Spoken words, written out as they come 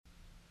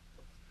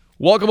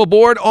Welcome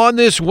aboard on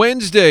this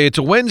Wednesday. It's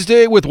a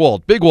Wednesday with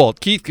Walt. Big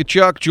Walt, Keith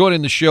Tkachuk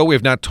joining the show. We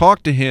have not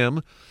talked to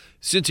him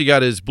since he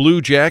got his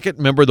blue jacket,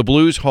 member of the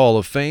Blues Hall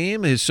of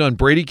Fame. His son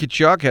Brady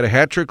Tkachuk had a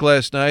hat trick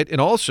last night,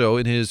 and also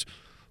in his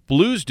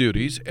Blues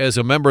duties as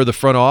a member of the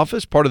front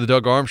office, part of the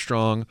Doug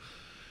Armstrong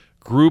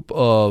group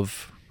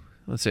of,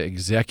 let's say,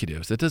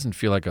 executives. That doesn't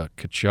feel like a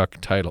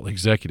Tkachuk title,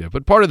 executive,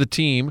 but part of the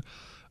team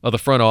of the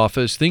front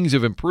office. Things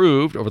have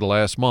improved over the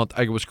last month.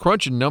 I was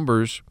crunching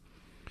numbers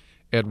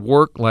at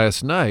work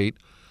last night.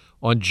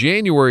 On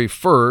January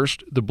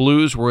 1st, the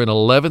Blues were in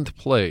 11th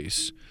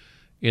place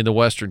in the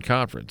Western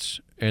Conference,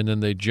 and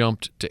then they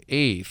jumped to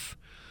 8th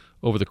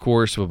over the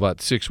course of about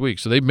 6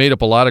 weeks. So they've made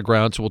up a lot of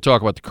ground, so we'll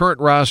talk about the current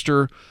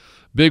roster.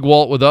 Big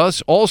Walt with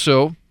us.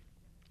 Also,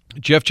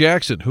 Jeff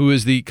Jackson, who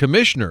is the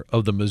commissioner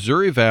of the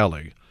Missouri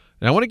Valley.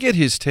 And I want to get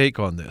his take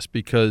on this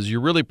because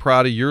you're really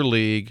proud of your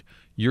league,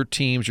 your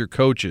teams, your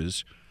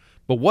coaches.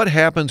 But what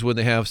happens when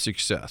they have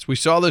success? We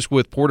saw this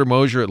with Porter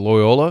Moser at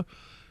Loyola.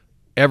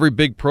 Every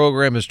big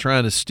program is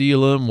trying to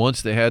steal him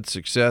once they had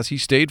success. He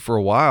stayed for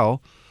a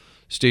while,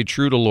 stayed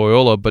true to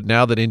Loyola, but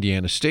now that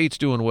Indiana State's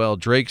doing well,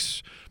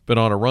 Drake's been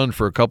on a run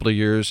for a couple of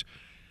years.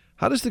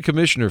 How does the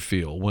commissioner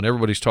feel when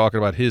everybody's talking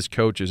about his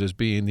coaches as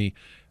being the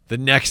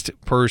next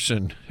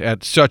person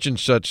at such and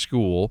such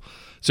school?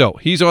 So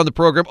he's on the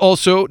program.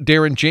 Also,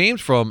 Darren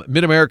James from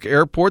Mid-America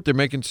Airport. They're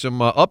making some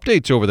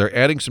updates over there,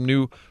 adding some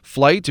new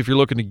flights if you're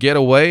looking to get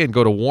away and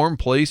go to warm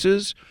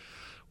places.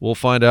 We'll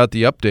find out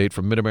the update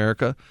from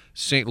Mid-America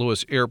St.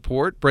 Louis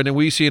Airport. Brendan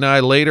Weesey and I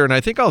later, and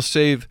I think I'll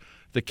save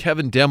the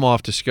Kevin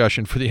Demoff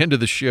discussion for the end of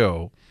the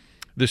show.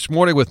 This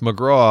morning with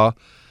McGraw,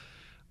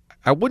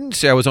 I wouldn't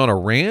say I was on a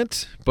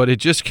rant, but it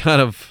just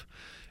kind of,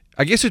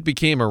 I guess it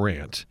became a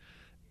rant.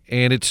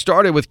 And it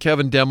started with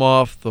Kevin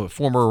Demoff, the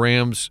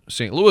former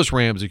St. Louis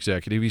Rams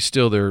executive. He's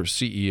still their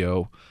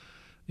CEO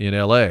in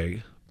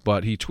L.A.,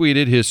 but he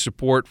tweeted his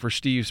support for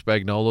Steve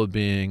Spagnuolo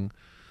being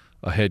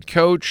a head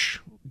coach,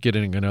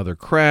 getting another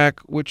crack,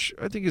 which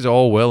I think is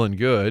all well and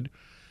good.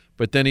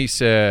 But then he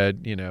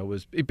said,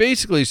 he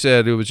basically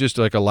said it was just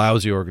like a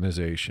lousy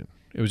organization.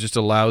 It was just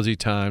a lousy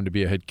time to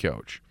be a head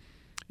coach.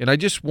 And I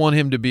just want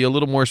him to be a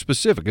little more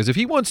specific, because if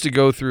he wants to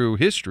go through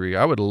history,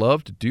 I would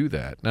love to do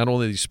that. Not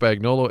only the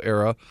Spagnuolo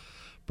era,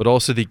 but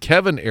also the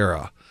Kevin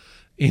era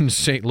in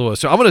St. Louis.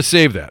 So I'm going to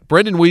save that.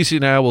 Brendan Weesey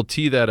and I will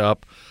tee that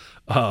up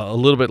a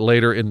little bit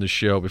later in the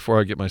show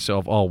before I get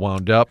myself all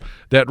wound up.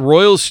 That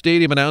Royals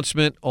Stadium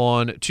announcement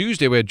on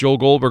Tuesday, we had Joel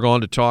Goldberg on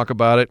to talk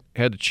about it.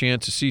 Had a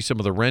chance to see some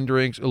of the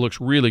renderings. It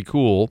looks really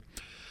cool.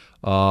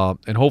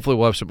 And hopefully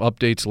we'll have some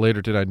updates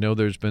later today. I know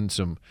there's been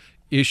some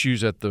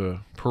issues at the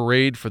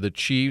parade for the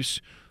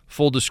Chiefs.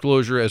 Full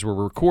disclosure, as we're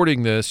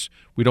recording this,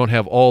 we don't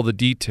have all the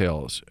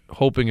details.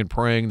 Hoping and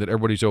praying that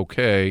everybody's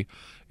okay.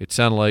 It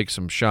sounded like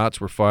some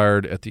shots were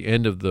fired at the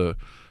end of the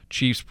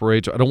Chiefs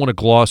parade, so I don't want to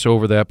gloss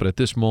over that, but at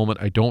this moment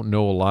I don't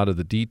know a lot of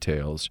the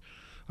details.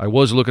 I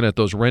was looking at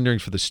those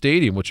renderings for the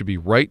stadium, which would be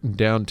right in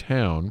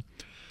downtown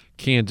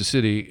Kansas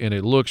City, and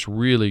it looks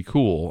really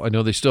cool. I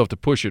know they still have to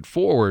push it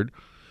forward,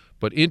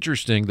 but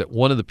interesting that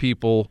one of the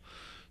people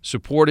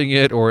supporting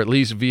it, or at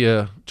least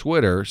via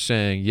Twitter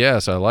saying,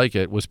 yes, I like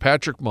it, was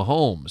Patrick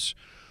Mahomes.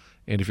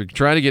 And if you're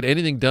trying to get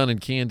anything done in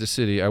Kansas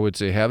City, I would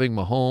say having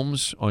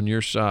Mahomes on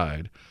your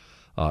side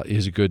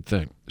is a good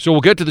thing. So we'll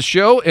get to the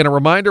show, and a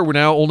reminder, we're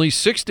now only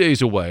 6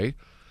 days away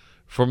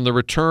from the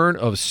return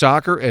of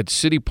soccer at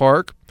City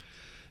Park.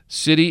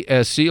 City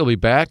SC will be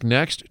back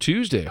next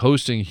Tuesday,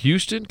 hosting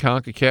Houston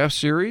CONCACAF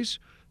Series.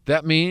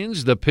 That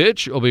means the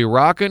pitch will be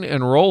rocking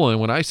and rolling.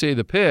 When I say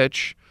the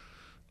pitch,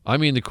 I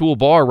mean the cool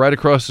bar right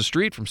across the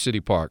street from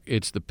City Park.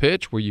 It's the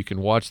pitch where you can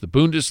watch the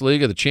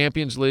Bundesliga, the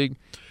Champions League.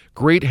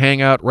 Great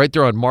hangout right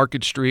there on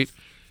Market Street,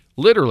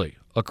 literally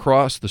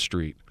across the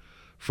street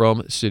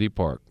from City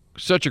Park.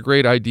 Such a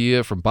great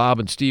idea from Bob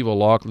and Steve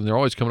O'Loughlin. They're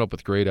always coming up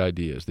with great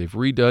ideas. They've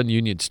redone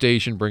Union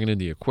Station, bringing in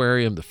the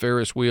aquarium, the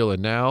Ferris wheel,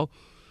 and now,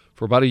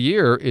 for about a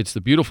year, it's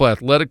the beautiful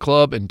athletic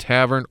club and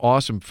tavern,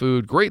 awesome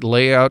food, great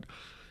layout.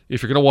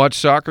 If you're going to watch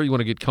soccer, you want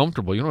to get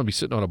comfortable. You don't want to be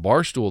sitting on a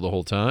bar stool the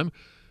whole time.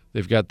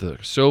 They've got the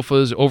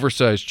sofas,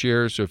 oversized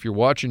chairs, so if you're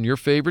watching your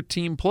favorite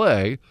team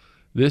play,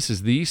 this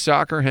is the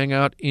soccer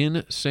hangout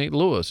in St.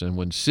 Louis. And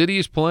when City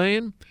is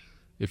playing,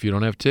 if you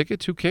don't have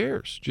tickets, who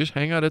cares? Just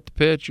hang out at the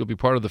pitch. You'll be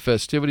part of the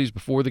festivities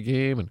before the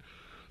game, and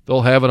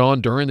they'll have it on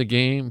during the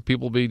game.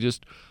 People will be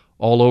just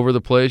all over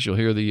the place. You'll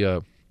hear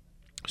the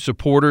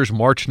supporters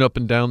marching up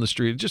and down the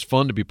street. It's just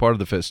fun to be part of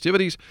the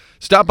festivities.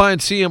 Stop by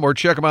and see them or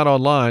check them out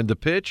online,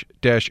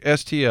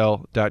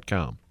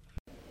 thepitch-stl.com.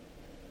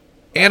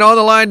 And on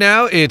the line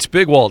now, it's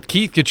Big Walt,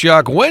 Keith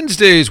Tkachuk.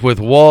 Wednesdays with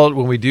Walt,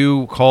 when we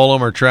do call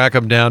him or track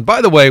him down.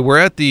 By the way, we're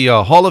at the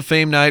Hall of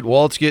Fame night.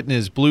 Walt's getting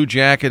his blue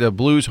jacket, a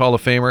Blues Hall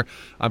of Famer.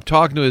 I'm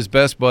talking to his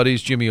best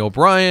buddies, Jimmy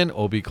O'Brien,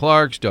 O.B.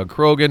 Clarks, Doug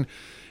Krogan.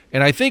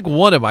 And I think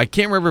one of them, I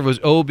can't remember if it was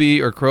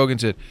O.B. or Krogan,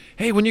 said,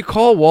 hey, when you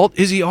call Walt,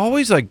 is he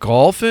always like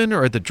golfing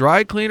or at the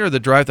dry cleaner or the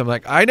drive-thru? I'm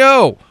like, I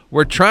know.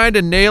 We're trying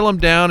to nail him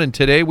down, and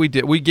today we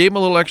did. We gave him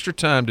a little extra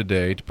time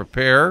today to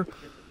prepare.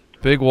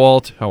 Big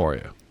Walt, how are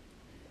you?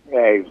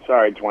 Hey,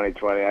 sorry,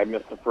 2020. I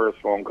missed the first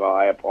phone call.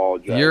 I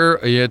apologize.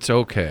 It's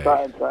okay.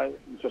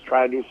 Just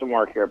trying to do some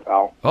work here,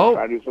 pal. Just Oh,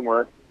 trying to do some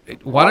work.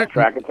 why Lost don't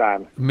track of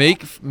time.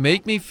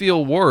 make me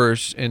feel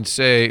worse and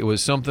say it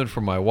was something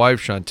from my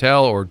wife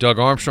Chantel or Doug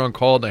Armstrong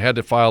called and I had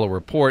to file a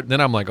report. Then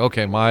I'm like,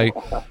 okay, my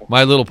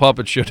little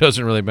puppet show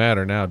doesn't really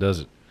matter now,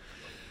 does it?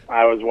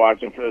 I was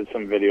watching for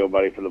some video,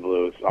 buddy, for the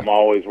Blues. I'm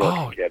always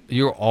working, kid.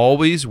 You're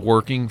always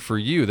working for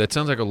you. That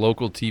sounds like a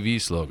local TV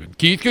slogan.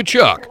 Keith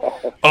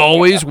Tkachuk,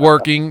 always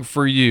working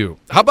for you.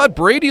 How about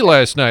Brady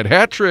last night?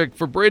 Hat trick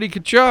for Brady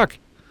Tkachuk.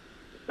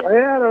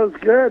 Yeah, that was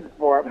good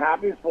for him.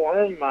 Happy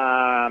for him.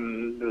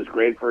 It was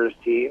great for his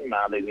team.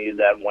 They needed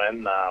that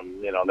win.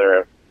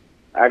 They're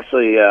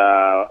actually,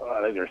 I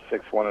think they're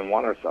 6-1-1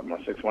 or something, or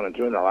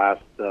 6-1-2 in their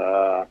last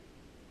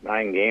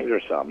 9 games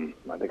or something.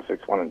 I think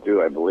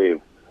 6-1-2, I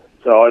believe.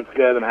 So it's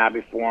good. I'm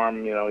happy for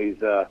him.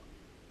 He's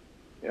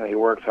he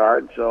works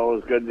hard. So it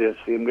was good to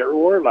see him get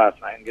rewarded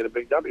last night and get a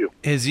big W.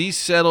 Has he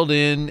settled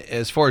in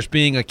as far as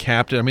being a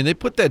captain? I mean, they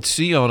put that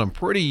C on him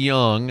pretty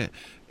young.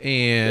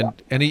 And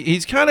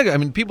he's kind of, I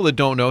mean, people that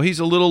don't know, he's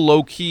a little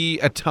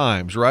low-key at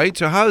times, right?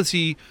 So how has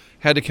he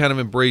had to kind of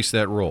embrace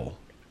that role?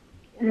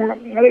 I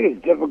think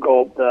it's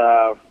difficult,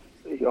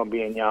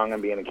 being young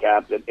and being a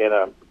captain in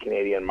a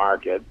Canadian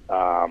market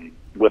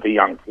with a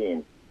young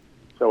team.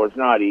 So it's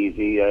not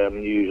easy. You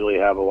usually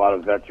have a lot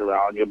of vets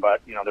around you,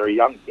 but, they're a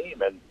young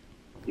team. And,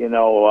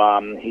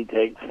 he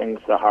takes things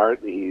to heart.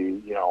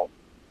 He,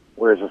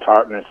 wears his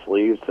heart in his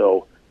sleeve.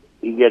 So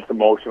he gets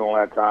emotional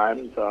at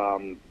times.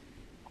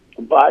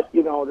 But,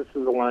 this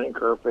is a learning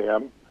curve for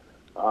him.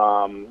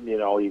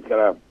 He's got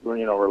to,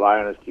 rely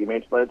on his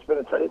teammates. But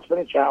it's been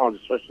a challenge,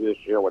 especially this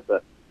year with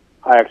the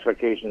high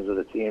expectations of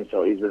the team.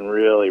 So he's been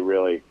really,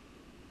 really,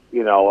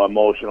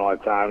 emotional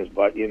at times.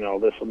 But,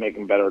 this will make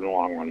him better in the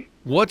long run.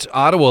 What's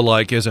Ottawa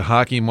like as a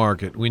hockey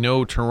market? We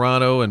know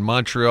Toronto and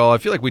Montreal. I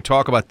feel like we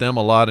talk about them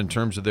a lot in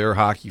terms of their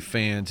hockey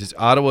fans. Is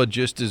Ottawa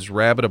just as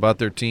rabid about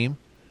their team?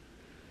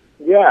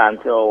 Yeah,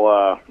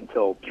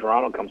 until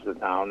Toronto comes to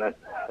town. That's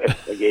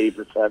like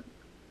 80%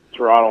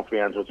 Toronto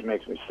fans, which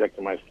makes me sick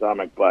to my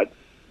stomach. But,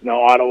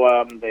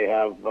 Ottawa, they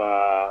have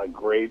a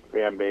great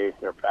fan base.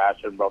 They're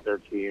passionate about their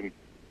team.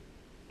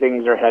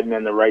 Things are heading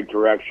in the right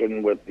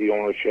direction with the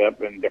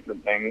ownership and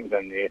different things,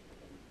 and the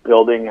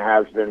building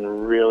has been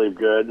really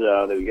good.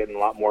 They're getting a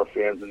lot more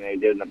fans than they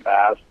did in the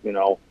past.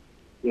 A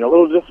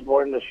little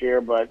disappointing this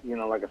year, but,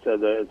 like I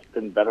said, it's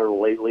been better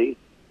lately.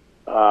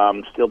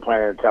 Still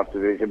playing in a tough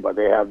division, but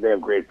they have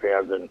great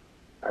fans, and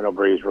I know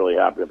Brady's really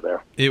happy up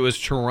there. It was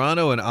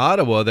Toronto and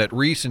Ottawa, that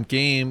recent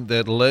game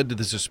that led to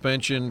the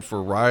suspension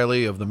for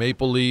Riley of the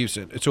Maple Leafs.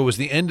 So it was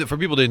the end, for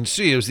people who didn't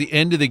see, it was the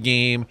end of the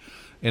game,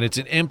 and it's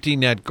an empty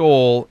net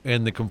goal,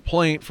 and the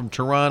complaint from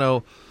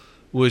Toronto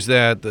was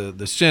that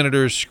the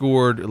Senators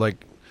scored,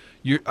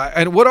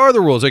 and what are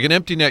the rules? Like an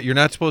empty net, you're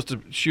not supposed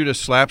to shoot a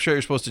slap shot,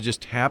 you're supposed to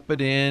just tap it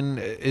in.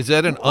 Is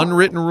that an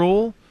unwritten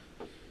rule?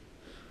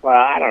 Well,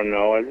 I don't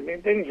know. I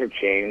mean, things have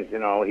changed.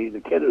 He's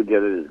a kid who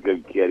did it. He's a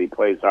good kid. He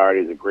plays hard.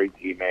 He's a great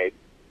teammate.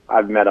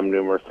 I've met him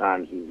numerous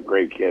times. He's a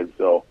great kid.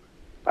 So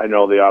I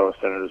know the Ottawa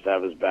Senators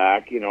have his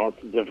back.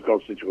 It's a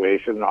difficult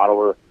situation.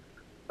 Toronto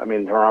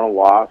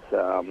lost.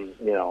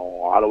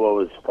 Ottawa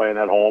was playing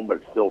at home, but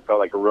it still felt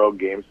like a road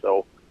game.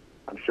 So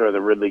I'm sure the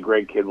Ridley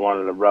Gregg kid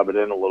wanted to rub it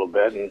in a little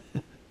bit. And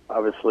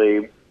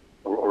obviously,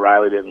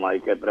 Riley didn't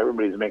like it. But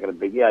everybody's making a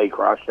big, he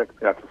cross-checked,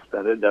 got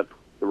suspended. That's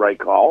the right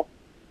call.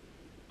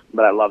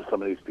 But I love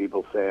some of these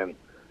people saying,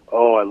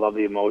 "Oh, I love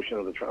the emotion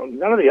of the Toronto."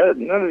 None of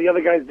the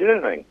other guys did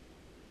anything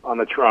on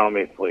the Toronto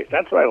Maple Leafs.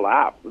 That's why I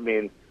laughed. I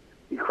mean,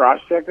 you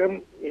cross-checked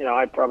him.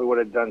 I probably would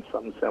have done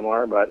something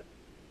similar, but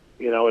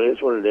it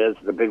is what it is.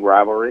 It's a big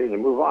rivalry, and you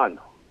move on.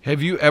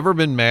 Have you ever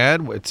been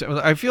mad?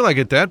 I feel like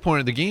at that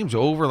point the game's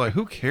over. Like,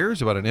 who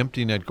cares about an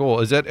empty net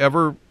goal? Is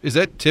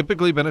that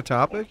typically been a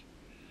topic?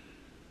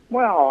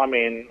 Well, I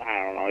mean,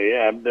 I don't know.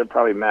 Yeah, they're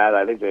probably mad.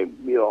 I think they,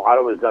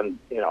 Ottawa's done,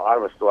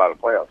 Ottawa's still out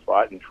of playoff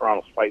spot, and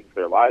Toronto's fighting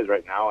for their lives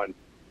right now, and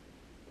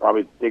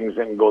probably things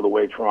didn't go the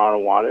way Toronto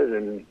wanted,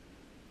 and,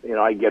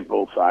 I get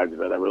both sides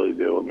of it. I really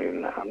do. I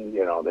mean,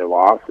 they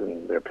lost,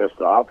 and they're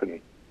pissed off, and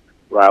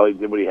Riley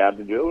did what he had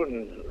to do,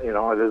 and, it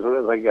is what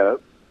it is. I get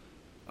it.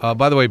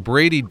 By the way,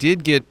 Brady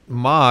did get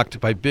mocked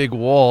by Big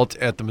Walt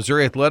at the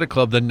Missouri Athletic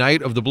Club the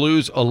night of the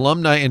Blues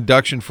alumni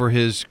induction for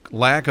his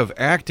lack of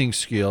acting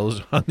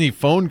skills on the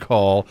phone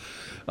call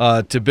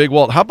to Big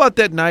Walt. How about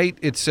that night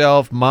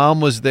itself?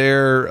 Mom was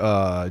there,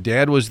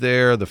 Dad was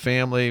there, the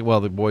family. Well,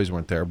 the boys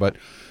weren't there, but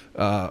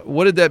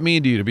what did that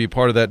mean to you to be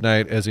part of that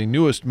night as a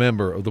newest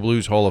member of the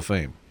Blues Hall of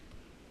Fame?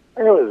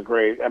 It was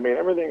great. I mean,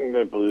 everything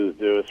the Blues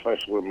do,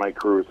 especially with Mike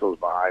Caruso's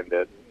behind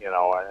it,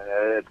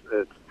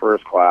 it's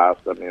first class.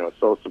 I mean, I was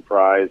so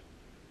surprised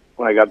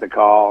when I got the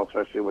call,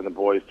 especially when the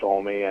boys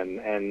told me.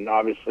 And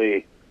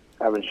obviously,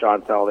 having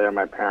Chantel there,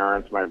 my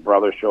parents, my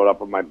brother showed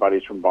up with my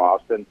buddies from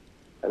Boston,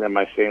 and then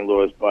my St.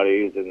 Louis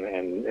buddies,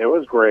 and it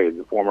was great.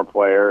 The former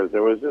players. It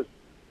was just,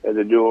 had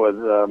to do it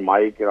with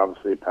Mike and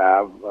obviously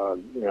Pav,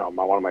 one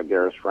of my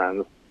dearest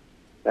friends.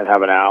 and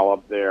having Al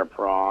up there,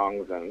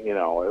 Prongs, and it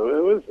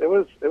was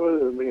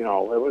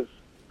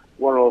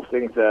one of those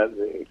things that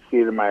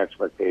exceeded my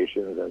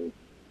expectations, and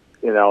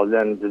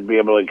then to be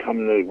able to come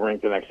to the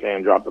rink the next day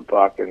and drop the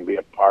puck and be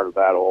a part of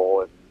that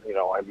whole, and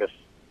I miss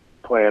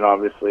playing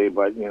obviously,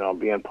 but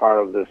being part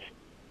of this,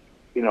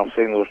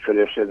 St. Louis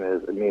tradition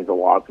it means a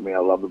lot to me. I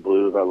love the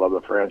Blues, I love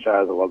the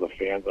franchise, I love the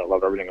fans, I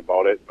love everything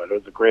about it. But it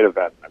was a great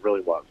event. It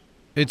really was.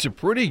 It's a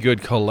pretty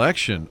good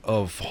collection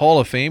of Hall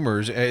of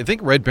Famers. I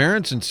think Red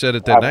Berenson said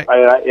it that night.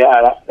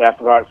 I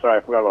forgot. Sorry,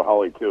 I forgot about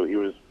Holly too. He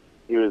was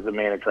the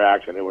main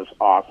attraction. It was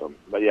awesome.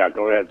 But yeah,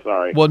 go ahead.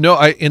 Sorry. Well, no,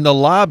 in the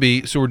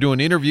lobby, so we're doing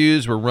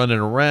interviews, we're running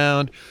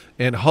around,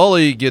 and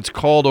Holly gets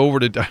called over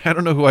to, I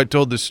don't know who I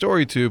told this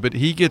story to, but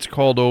he gets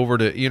called over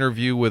to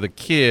interview with a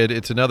kid.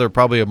 It's another,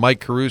 probably a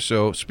Mike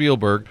Caruso,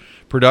 Spielberg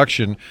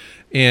production.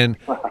 And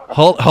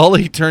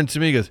Holly turns to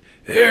me and goes,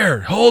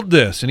 "Here, hold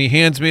this." And he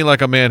hands me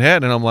like a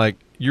Manhattan. And I'm like,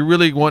 "You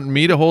really want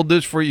me to hold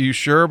this for you? You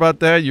sure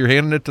about that? You're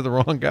handing it to the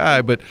wrong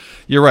guy." But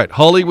you're right.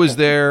 Holly was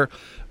there,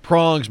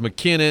 Prongs,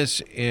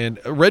 McInnes, and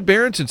Red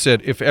Berenson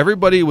said if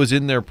everybody was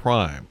in their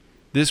prime,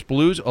 this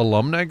Blues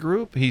alumni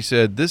group, he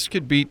said, this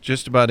could beat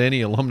just about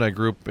any alumni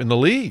group in the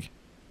league.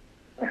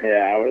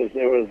 Yeah, it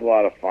was a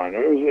lot of fun.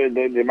 It was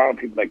the amount of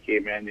people that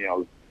came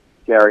in.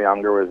 Gary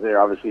Unger was there.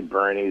 Obviously,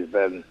 Bernie's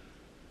been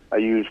a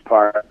huge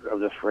part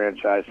of this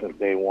franchise since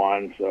day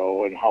one.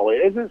 So, and Holly,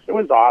 it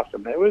was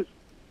awesome. It was,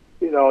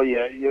 when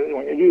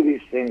you do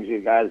these things, you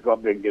guys go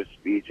up there and give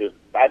speeches.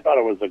 I thought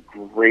it was a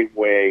great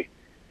way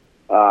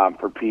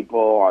for people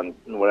on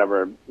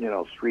whatever,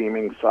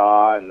 streaming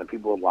saw and the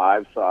people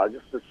live saw,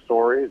 just the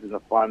stories and the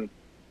fun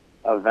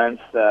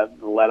events that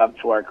led up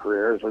to our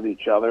careers with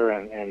each other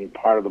and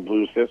part of the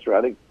Blues history.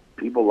 I think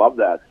people love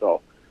that.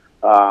 So,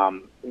 I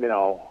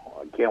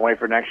can't wait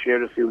for next year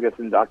to see who gets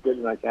inducted,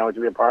 and I can't wait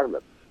to be a part of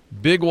it.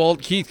 Big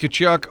Walt, Keith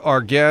Tkachuk,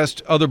 our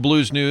guest. Other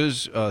Blues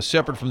news,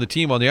 separate from the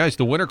team on the ice.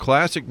 The Winter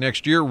Classic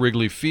next year,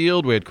 Wrigley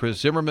Field. We had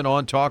Chris Zimmerman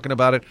on talking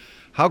about it.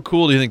 How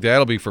cool do you think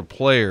that'll be for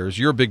players?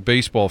 You're a big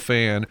baseball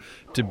fan.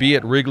 To be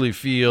at Wrigley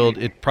Field,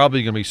 it's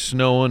probably going to be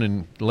snowing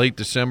in late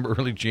December,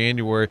 early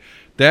January.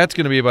 That's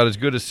going to be about as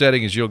good a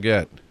setting as you'll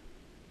get.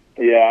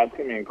 Yeah, it's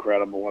going to be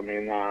incredible. I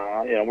mean,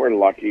 we're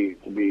lucky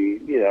to be,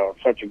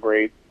 such a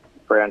great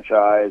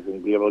franchise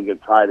and be able to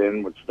get tied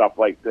in with stuff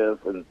like this.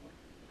 And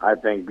I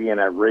think being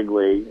at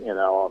Wrigley,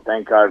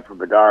 thank God for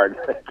Bedard,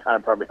 it kind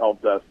of probably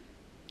helped us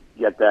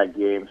get that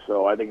game.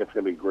 So I think it's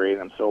going to be great.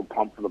 I'm so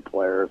pumped for the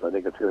players. I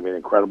think it's going to be an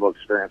incredible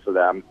experience for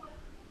them,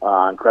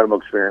 incredible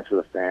experience for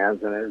the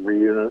fans, and it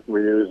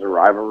renews the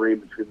rivalry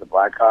between the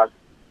Blackhawks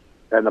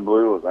and the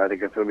Blues. I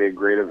think it's going to be a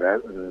great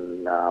event,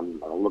 and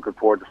I'm looking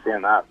forward to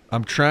seeing that.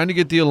 I'm trying to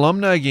get the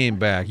alumni game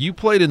back. You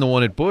played in the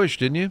one at Busch,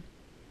 didn't you?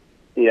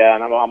 Yeah,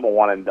 and I'm a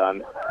one and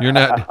done. You're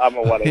not. I'm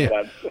a one and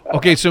done.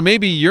 Okay, so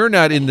maybe you're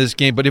not in this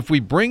game, but if we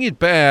bring it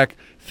back,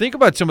 think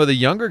about some of the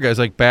younger guys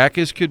like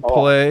Backus could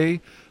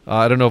play.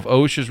 I don't know if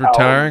Osh is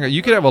retiring.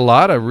 You could have a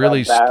lot of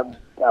really.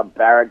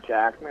 Barrett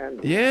Jackman.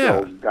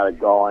 Yeah, got it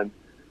going.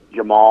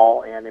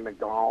 Jamal, Andy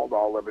McDonald,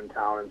 all live in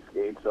town and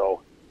skate,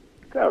 so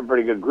got a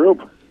pretty good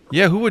group.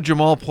 Yeah, who would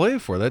Jamal play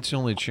for? That's the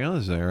only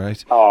challenge there,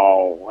 right?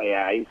 Oh,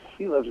 yeah,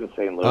 he lives in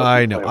St. Louis.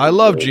 I know. I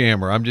love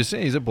Jammer. I'm just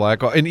saying he's a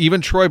Blackhawk. And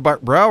even Troy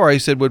Brower, I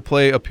said, would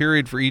play a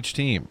period for each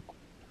team.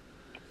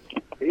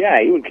 Yeah,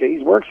 he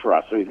works for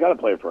us, so he's got to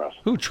play for us.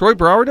 Who, Troy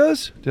Brower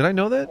does? Did I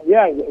know that?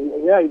 Yeah,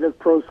 he does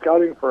pro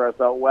scouting for us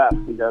out west.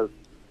 He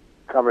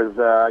covers,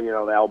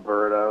 the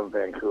Alberta,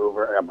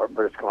 Vancouver,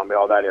 British Columbia,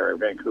 all that area,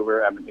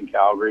 Vancouver, Edmonton,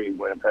 Calgary,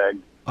 Winnipeg.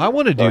 I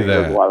want to do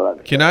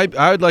that.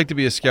 I would like to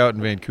be a scout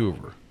in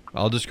Vancouver.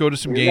 I'll just go to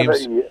some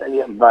games.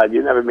 But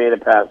you never made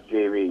it past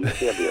JV. You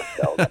can't be a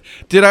scout.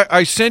 Did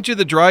I sent you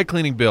the dry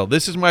cleaning bill.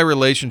 This is my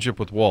relationship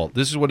with Walt.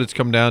 This is what it's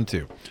come down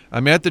to.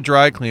 I'm at the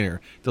dry cleaner.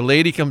 The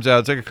lady comes out.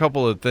 It's like a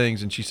couple of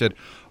things, and she said,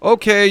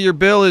 "Okay, your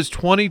bill is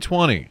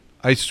 $20.20."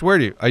 I swear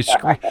to you, I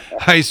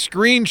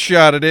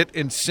screenshotted it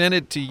and sent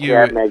it to you.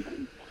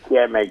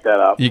 Can't make that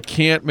up. You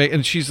can't make.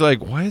 And she's like,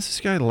 "Why is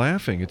this guy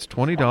laughing? It's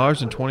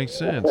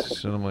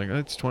 $20.20." And I'm like,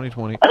 "It's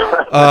 2020."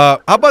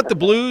 How about the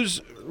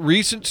Blues'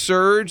 recent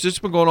surge? This has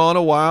been going on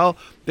a while.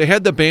 They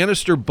had the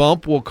Bannister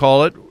bump, we'll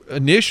call it.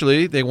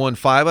 Initially, they won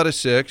 5 out of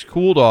 6,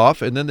 cooled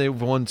off, and then they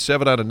won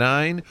 7 out of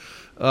 9.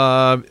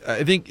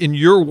 I think in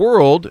your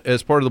world,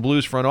 as part of the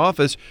Blues front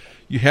office,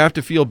 you have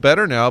to feel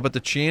better now about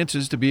the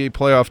chances to be a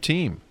playoff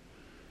team.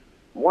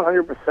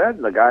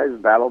 100%. The guys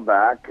battled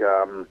back.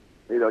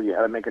 You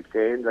had to make a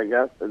change, I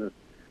guess, and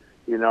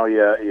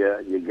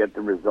you get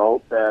the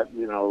result that a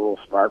little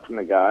spark from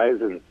the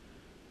guys, and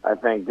I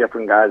think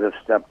different guys have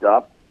stepped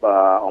up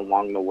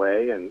along the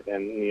way, and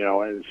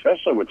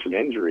especially with some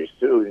injuries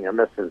too. And you're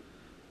missing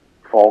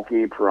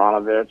Falke,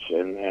 Peranovich,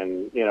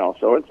 and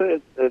so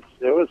it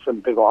was some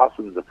big losses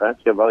in defense.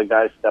 You have other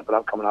guys stepping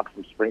up, coming up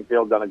from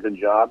Springfield, done a good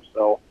job.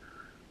 So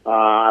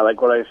I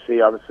like what I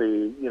see.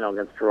 Obviously,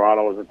 against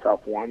Toronto was a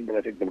tough one, but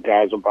I think the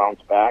guys will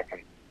bounce back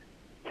and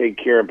take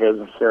care of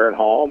business here at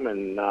home,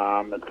 and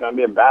it's going to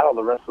be a battle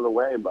the rest of the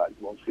way, but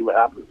we'll see what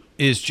happens.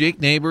 Is Jake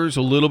Neighbors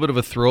a little bit of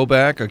a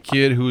throwback, a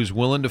kid who's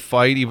willing to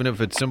fight even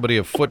if it's somebody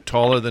a foot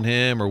taller than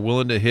him or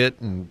willing to hit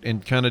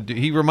and kind of –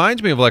 he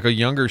reminds me of like a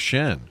younger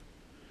Shen.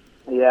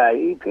 Yeah,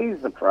 he pays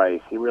the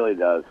price. He really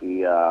does.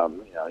 He's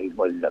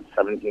got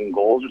 17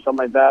 goals or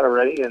something like that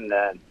already, and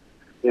then,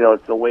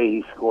 it's the way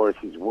he scores.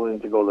 He's willing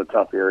to go to the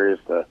tough areas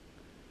to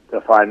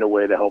find a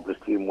way to help his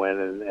team win,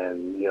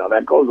 and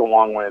that goes a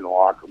long way in the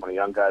locker room when a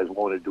young guy's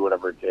willing to do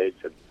whatever it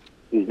takes, and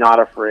he's not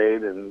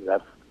afraid, and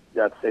that's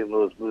St.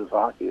 Louis Blues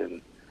hockey,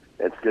 and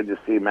it's good to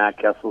see Matt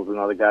Kessel's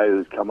another guy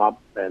who's come up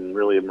and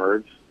really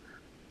emerged,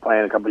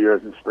 playing a couple of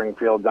years in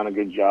Springfield, done a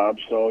good job,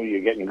 so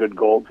you're getting good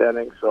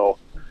goaltending, so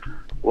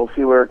we'll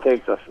see where it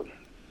takes us.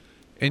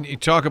 And you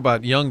talk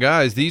about young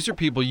guys, these are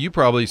people you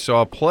probably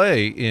saw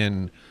play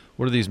in –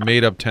 what are these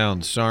made-up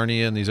towns,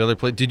 Sarnia and these other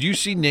places? Did you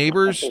see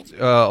Neighbors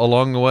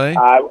along the way?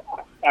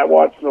 I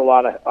watched a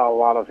lot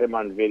of him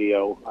on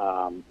video,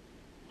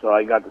 so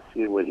I got to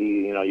see what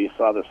he, you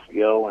saw the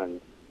skill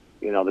and,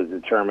 the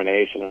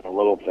determination and the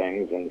little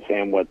things, and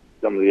same with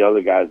some of the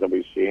other guys that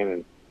we've seen.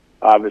 And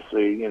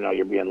obviously,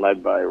 you're being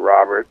led by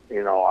Robert,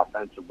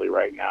 offensively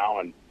right now,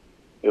 and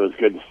it was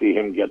good to see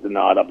him get the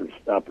nod up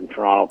in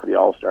Toronto for the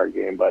All-Star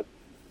game. But,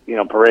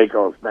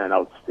 Parayko's been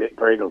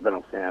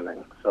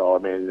outstanding. So, I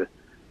mean,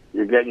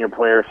 you're getting your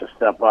players to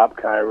step up.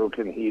 Kyrou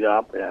can heat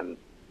up, and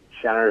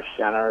Schenner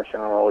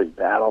always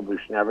battled.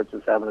 Bushnevich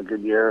is having a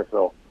good year,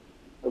 so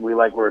we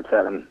like where it's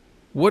heading.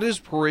 What is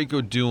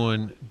Parayko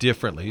doing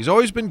differently? He's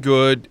always been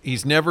good.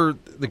 He's never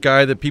the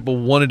guy that people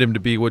wanted him to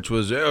be, which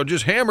was,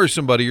 just hammer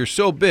somebody, you're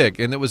so big.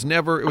 And it was kind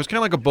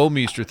of like a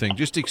Bouwmeester thing,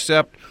 just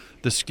accept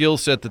the skill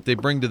set that they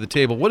bring to the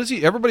table. What is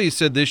he? Everybody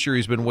said this year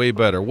he's been way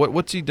better.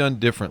 What's he done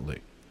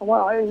differently?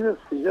 Well,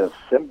 he's just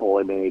simple.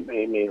 I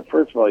mean,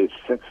 first of all, he's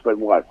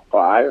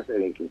 6'5",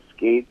 and he can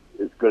skate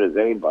as good as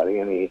anybody,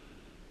 and he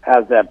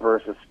has that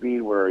burst of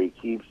speed where he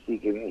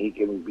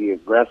can be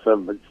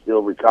aggressive but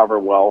still recover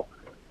well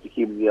to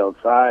keep the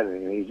outside,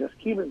 and he's just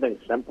keeping things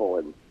simple.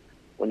 And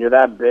when you're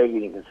that big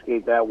and you can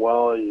skate that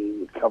well,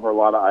 you cover a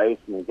lot of ice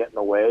and you get in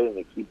the way and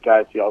you keep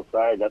guys to the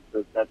outside.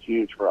 That's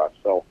huge for us.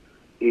 So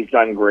he's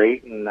done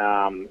great, and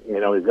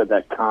he's got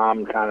that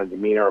calm kind of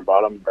demeanor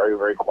about him. Very,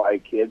 very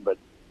quiet kid, but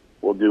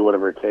will do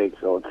whatever it takes.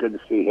 So it's good to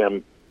see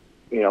him,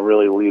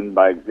 really leading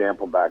by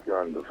example back there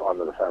on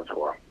the defense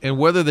corps. And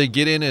whether they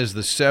get in as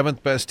the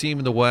 7th best team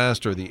in the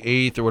West or the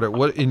 8th or whatever,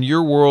 what in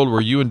your world where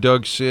you and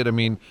Doug sit, I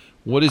mean,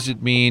 what does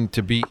it mean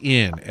to be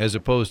in as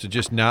opposed to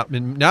just not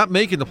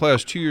making the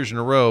playoffs 2 years in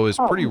a row is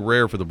pretty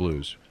rare for the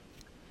Blues?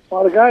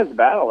 Well, the guys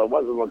battle. It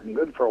wasn't looking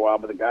good for a while,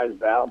 but the guys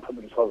battle, put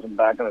themselves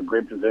back in a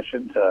great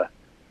position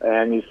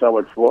and you saw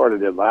what Florida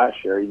did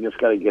last year. You just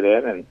got to get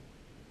in and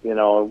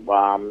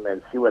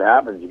and see what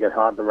happens. You get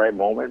hot at the right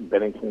moment.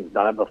 Bennington's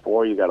done it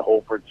before. You got a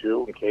hole for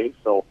 2 in case.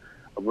 So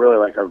I really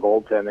like our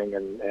goaltending,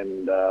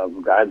 and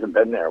the guys have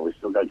been there. We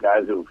still got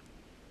guys who've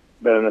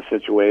been in a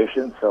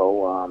situation.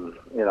 So,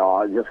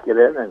 I just get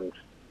in and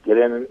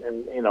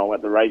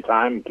at the right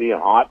time, being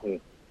hot, and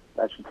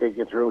that should take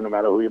you through no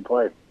matter who you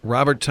play.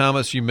 Robert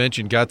Thomas, you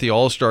mentioned, got the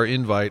All-Star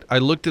invite. I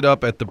looked it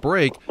up at the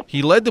break.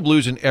 He led the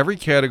Blues in every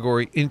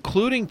category,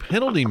 including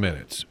penalty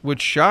minutes,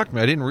 which shocked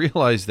me. I didn't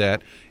realize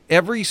that.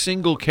 Every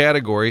single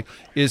category.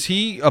 Is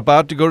he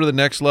about to go to the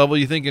next level,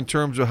 you think, in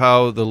terms of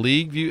how the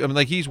league views? I mean,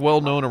 like, he's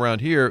well-known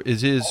around here.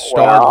 Is his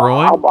star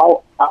growing?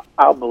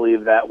 I'll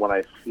believe that when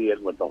I see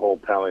it with the whole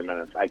penalty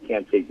minutes. I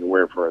can't take your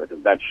word for it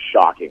because that's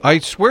shocking. I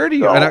swear to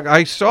you, and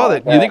I saw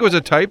that. You think it was a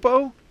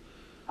typo?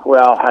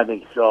 Well, I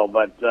think so,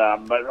 but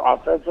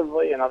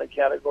offensively in other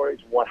categories,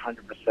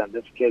 100%.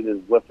 This kid has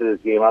lifted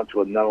his game up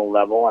to another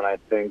level, and I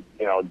think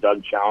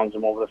Doug challenged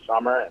him over the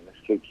summer, and this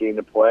kid came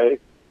to play.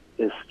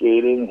 His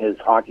skating, his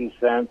hockey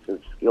sense, his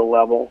skill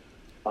level,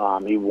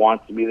 he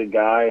wants to be the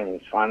guy, and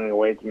he's finding a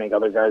way to make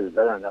other guys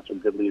better, and that's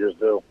what good leaders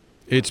do.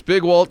 It's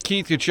Big Walt.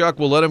 Keith Tkachuk.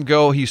 We'll let him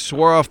go. He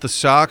swore off the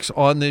Sox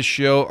on this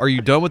show. Are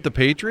you done with the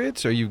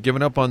Patriots? Are you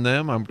giving up on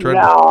them? I'm trying.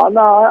 No,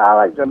 I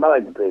like them. I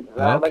like the Patriots.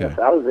 Okay. Like I said,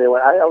 I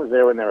was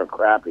there when they were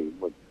crappy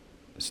with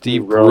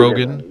Steve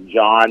Grogan,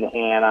 John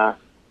Hanna,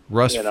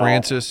 Russ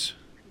Francis.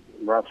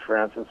 Russ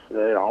Francis. They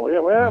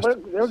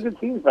were good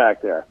teams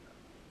back there.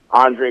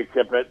 Andre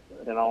Tippett.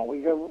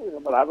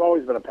 But I've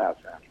always been a Pats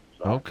fan.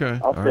 So okay.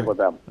 I'll stick with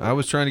them. I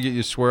was trying to get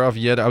you to swear off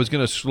yet. I was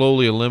going to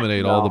slowly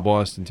eliminate all the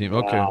Boston teams.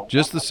 Okay,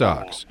 just the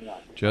Sox.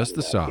 Just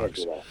the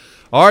Sox.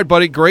 All right,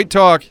 buddy. Great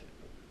talk.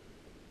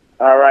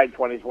 All right,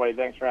 2020.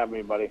 Thanks for having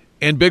me, buddy.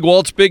 And Big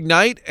Walt's big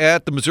night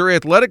at the Missouri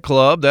Athletic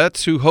Club.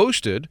 That's who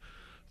hosted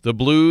the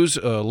Blues'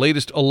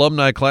 latest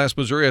alumni class.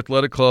 Missouri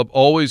Athletic Club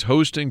always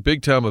hosting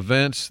big-time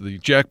events, the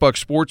Jack Buck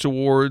Sports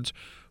Awards,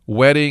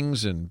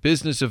 weddings and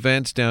business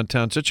events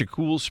downtown. Such a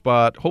cool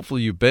spot.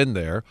 Hopefully you've been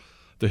there.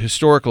 The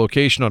historic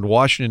location on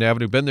Washington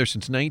Avenue, been there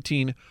since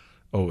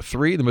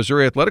 1903. The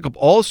Missouri Athletic Club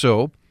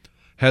also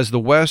has the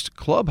West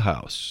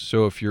Clubhouse.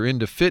 So if you're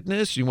into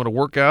fitness, you want to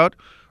work out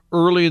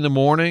early in the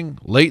morning,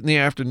 late in the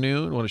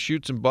afternoon, want to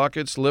shoot some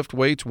buckets, lift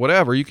weights,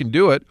 whatever, you can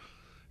do it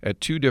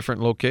at 2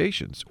 different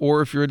locations.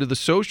 Or if you're into the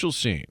social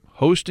scene,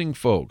 hosting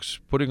folks,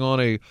 putting on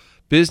a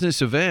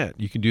business event,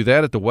 you can do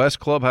that at the West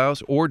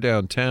Clubhouse or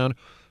downtown.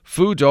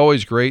 Food's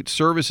always great.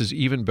 Service is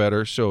even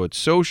better. So it's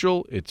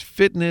social, it's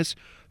fitness,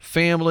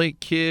 family,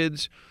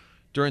 kids.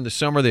 During the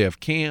summer, they have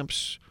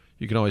camps.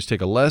 You can always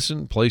take a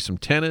lesson, play some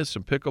tennis,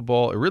 some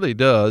pickleball. It really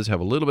does have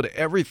a little bit of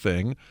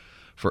everything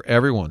for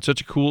everyone.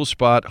 Such a cool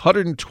spot.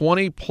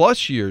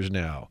 120-plus years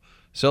now.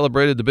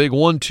 Celebrated the big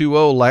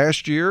 120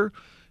 last year.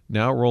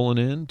 Now rolling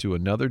into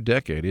another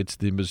decade. It's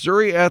the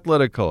Missouri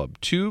Athletic Club.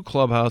 2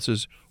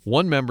 clubhouses,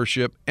 1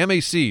 membership,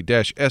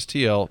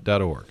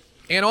 mac-stl.org.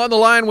 And on the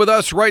line with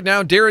us right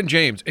now, Darren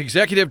James,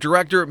 Executive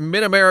Director,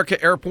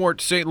 Mid-America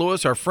Airport, St.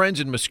 Louis, our friends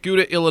in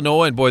Mascoutah,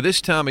 Illinois. And boy, this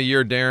time of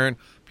year, Darren,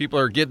 people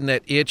are getting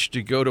that itch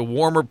to go to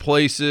warmer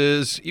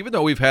places, even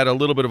though we've had a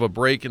little bit of a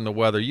break in the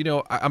weather. You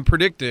know, I'm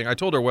predicting, I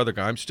told our weather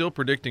guy, I'm still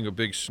predicting a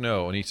big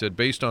snow. And he said,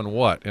 based on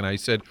what? And I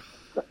said,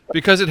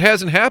 because it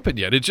hasn't happened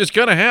yet. It's just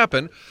going to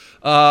happen.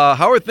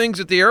 How are things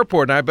at the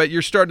airport? And I bet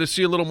you're starting to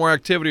see a little more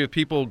activity with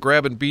people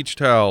grabbing beach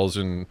towels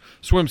and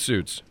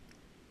swimsuits.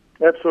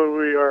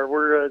 Absolutely, we are.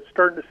 We're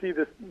starting to see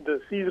the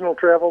seasonal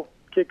travel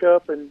kick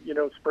up, and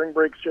spring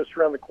break's just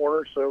around the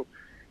corner. So,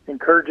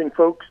 encouraging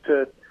folks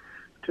to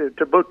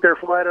book their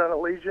flight on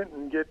Allegiant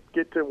and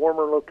get to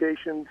warmer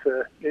locations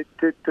to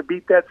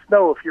beat that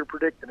snow if you're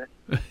predicting it.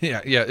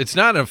 Yeah. It's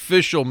not an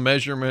official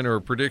measurement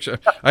or prediction.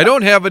 I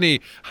don't have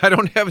any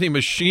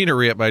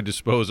machinery at my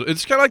disposal.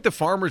 It's kind of like the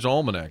Farmer's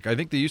Almanac. I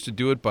think they used to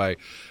do it by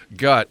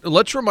gut.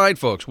 Let's remind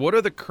folks, what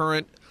are the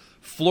current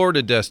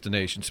Florida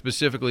destinations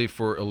specifically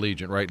for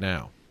Allegiant right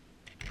now?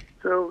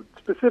 So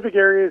specific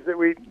areas that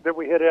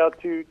we head out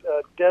to,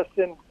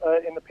 Destin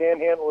in the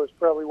Panhandle is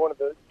probably one of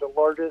the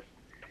largest.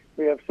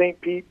 We have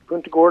St. Pete,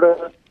 Punta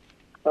Gorda.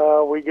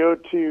 We go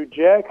to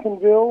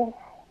Jacksonville.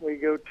 We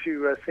go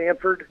to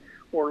Sanford,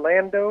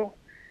 Orlando,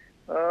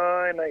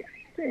 and I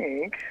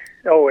think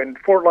and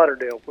Fort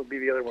Lauderdale would be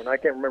the other one. I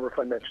can't remember if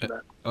I mentioned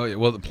that. Oh yeah,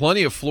 well,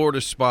 plenty of Florida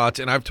spots,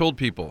 and I've told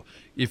people,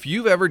 if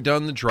you've ever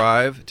done the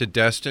drive to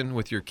Destin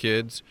with your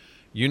kids,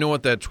 you know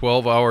what that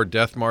 12-hour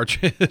death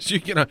march is.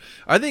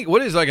 I think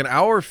what is like an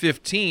hour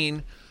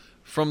 15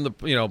 from the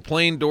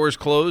plane doors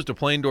closed to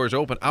plane doors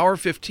open, hour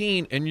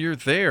 15, and you're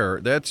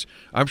there.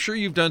 I'm sure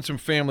you've done some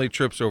family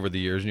trips over the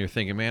years, and you're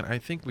thinking, man, I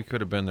think we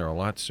could have been there a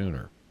lot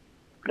sooner.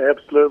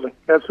 Absolutely.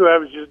 That's why I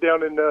was just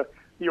down in the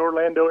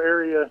Orlando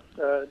area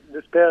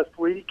this past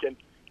week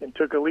and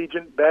took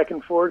Allegiant back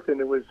and forth, and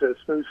it was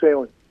smooth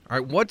sailing. All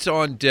right, what's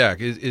on deck?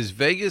 Is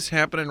Vegas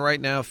happening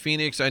right now?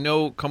 Phoenix? I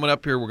know coming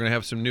up here we're going to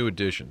have some new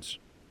additions.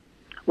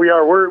 We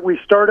are. We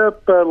start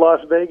up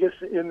Las Vegas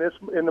in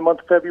the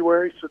month of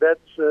February, so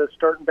that's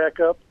starting back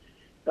up.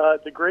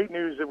 The great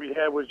news that we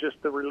had was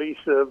just the release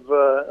of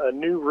a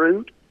new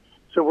route.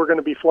 So we're going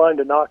to be flying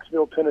to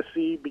Knoxville,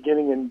 Tennessee,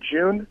 beginning in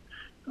June.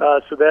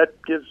 So that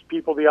gives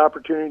people the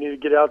opportunity to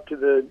get out to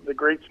the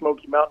Great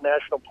Smoky Mountain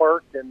National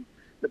Park and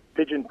the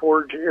Pigeon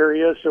Forge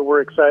area. So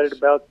we're excited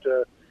about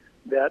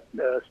that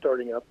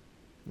starting up.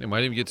 They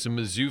might even get some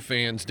Mizzou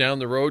fans down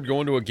the road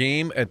going to a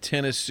game at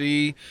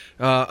Tennessee.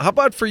 How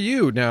about for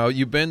you? Now,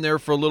 you've been there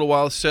for a little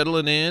while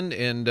settling in,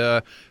 and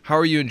how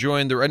are you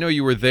enjoying I know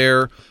you were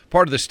there,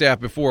 part of the staff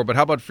before, but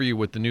how about for you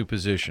with the new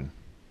position?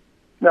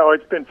 No,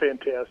 it's been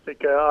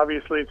fantastic.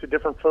 Obviously, it's a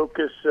different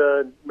focus,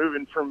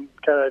 moving from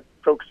kind of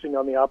focusing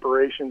on the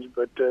operations,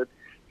 but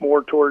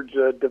more towards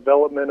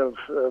development of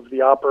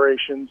the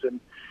operations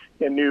and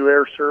new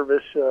air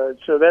service. So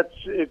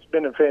it's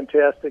been a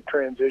fantastic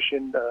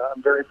transition.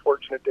 I'm very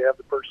fortunate to have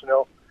the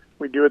personnel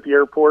we do at the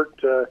airport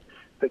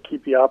that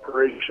keep the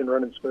operation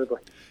running smoothly.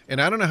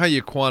 And I don't know how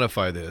you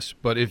quantify this,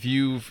 but if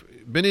you've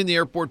been in the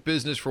airport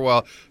business for a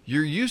while,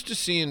 you're used to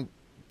seeing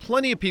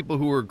plenty of people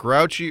who are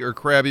grouchy or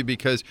crabby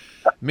because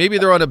maybe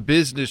they're on a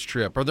business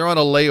trip or they're on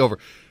a layover.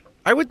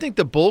 I would think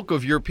the bulk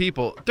of your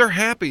people, they're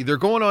happy. They're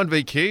going on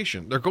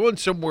vacation. They're going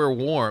somewhere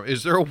warm.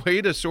 Is there a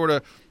way to sort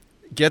of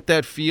get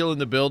that feel in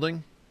the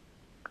building?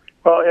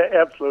 Well,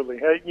 absolutely.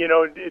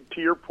 To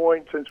your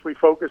point, since we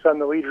focus on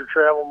the leisure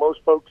travel, most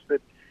folks that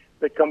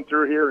come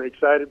through here are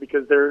excited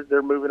because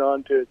they're moving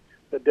on to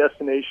a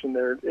destination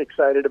they're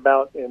excited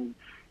about and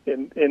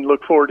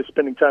look forward to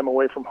spending time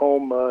away from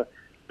home,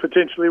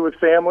 potentially with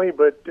family.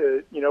 But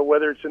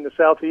whether it's in the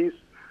Southeast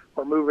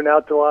or moving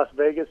out to Las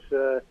Vegas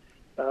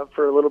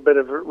for a little bit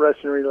of rest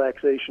and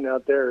relaxation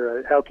out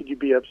there, how could you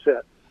be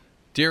upset?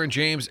 Darren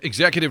James,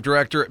 Executive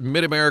Director at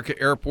Mid-America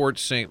Airport,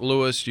 St.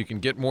 Louis. You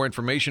can get more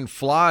information,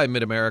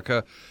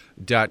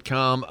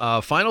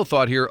 flymidamerica.com. Final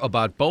thought here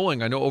about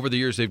Boeing. I know over the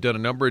years they've done a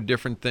number of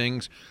different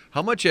things.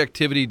 How much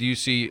activity do you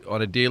see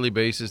on a daily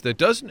basis that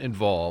doesn't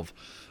involve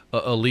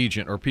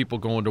Allegiant or people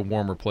going to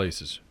warmer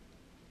places?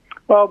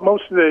 Well,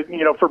 most of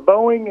for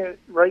Boeing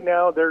right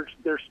now, they're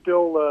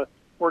still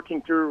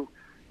working through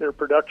their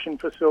production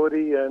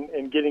facility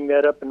and getting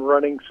that up and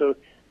running. So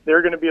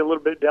they're going to be a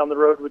little bit down the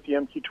road with the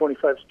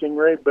MQ-25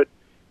 Stingray. But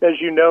as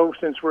you know,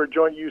 since we're a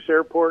joint use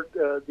airport,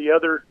 the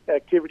other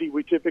activity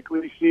we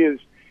typically see is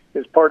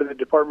part of the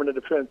Department of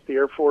Defense, the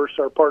Air Force,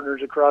 our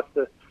partners across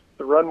the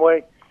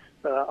runway.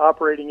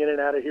 operating in and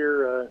out of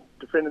here,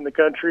 defending the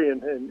country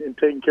and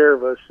taking care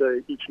of us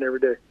each and every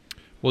day.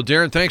 Well,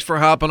 Darren, thanks for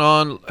hopping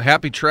on.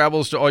 Happy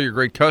travels to all your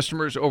great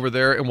customers over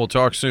there, and we'll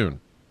talk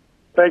soon.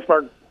 Thanks,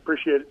 Martin.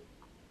 Appreciate it.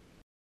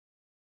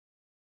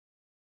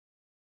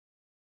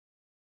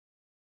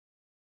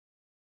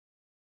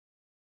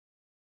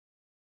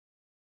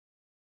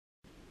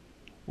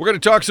 We're going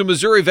to talk some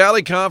Missouri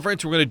Valley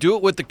Conference. We're going to do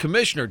it with the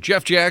commissioner.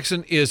 Jeff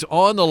Jackson is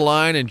on the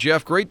line. And,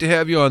 Jeff, great to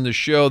have you on the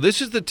show.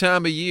 This is the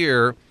time of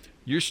year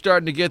you're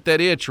starting to get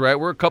that itch, right?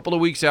 We're a couple of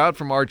weeks out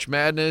from Arch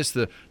Madness.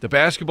 The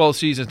basketball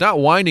season is not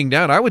winding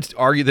down. I would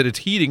argue that it's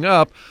heating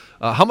up.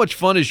 How much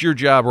fun is your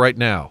job right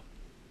now?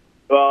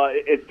 Well,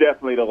 it's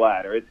definitely the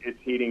latter. It's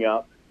heating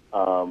up.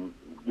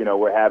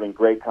 We're having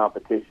great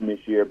competition this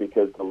year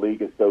because the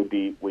league is so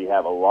deep. We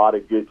have a lot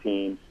of good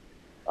teams.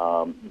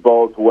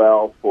 Bodes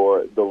well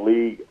for the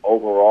league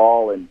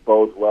overall and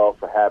bodes well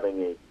for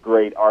having a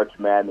great Arch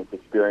Madness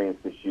experience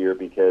this year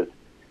because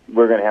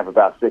we're going to have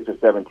about 6 or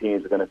 7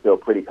 teams that are going to feel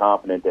pretty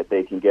confident that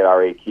they can get our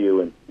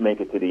AQ and make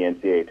it to the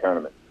NCAA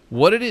tournament.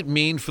 What did it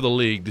mean for the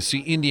league to see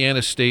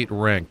Indiana State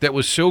ranked? That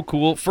was so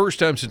cool. First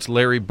time since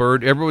Larry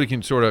Bird. Everybody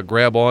can sort of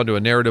grab onto a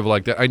narrative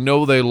like that. I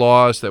know they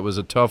lost. That was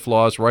a tough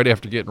loss right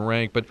after getting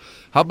ranked. But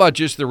how about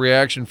just the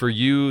reaction for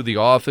you, the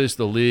office,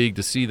 the league,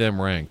 to see them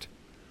ranked?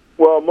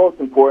 Well, most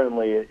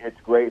importantly, it's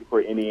great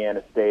for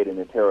Indiana State and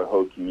the Terre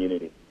Haute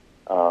community.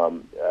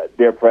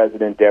 Their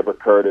president, Deborah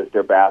Curtis,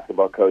 their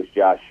basketball coach,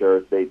 Josh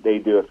Schertz, they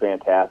do a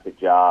fantastic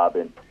job.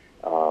 And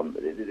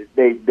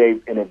they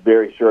in a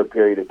very short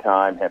period of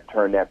time, have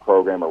turned that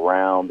program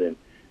around. And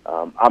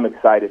I'm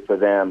excited for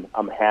them.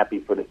 I'm happy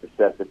for the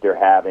success that they're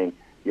having.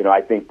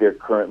 I think they're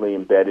currently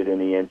embedded in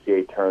the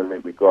NCAA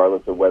tournament,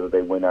 regardless of whether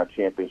they win our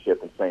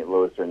championship in St.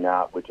 Louis or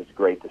not, which is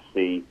great to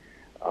see.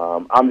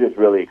 I'm just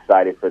really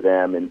excited for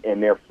them,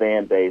 and their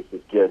fan base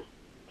has just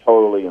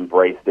totally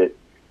embraced it.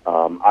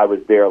 I was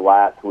there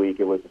last week.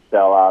 It was a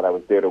sellout. I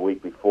was there the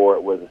week before.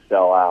 It was a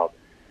sellout.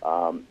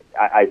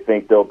 I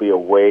think there'll be a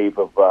wave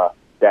of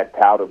that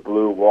powder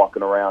blue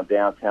walking around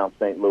downtown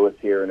St. Louis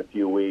here in a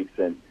few weeks,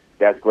 and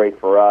that's great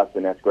for us,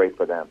 and that's great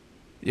for them.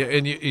 Yeah,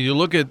 and you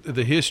look at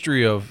the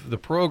history of the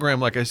program,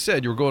 like I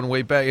said, you were going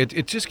way back.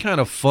 It's just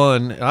kind of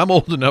fun. I'm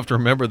old enough to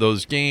remember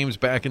those games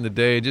back in the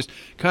day. Just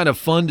kind of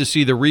fun to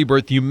see the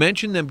rebirth. You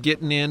mentioned them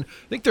getting in.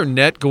 I think their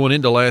net going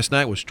into last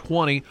night was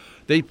 20.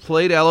 They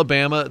played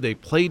Alabama. They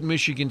played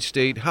Michigan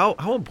State. How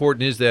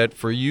important is that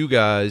for you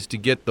guys to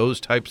get those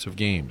types of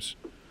games?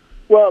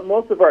 Well,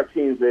 most of our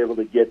teams are able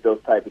to get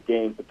those type of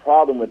games. The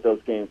problem with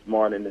those games,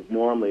 Martin, is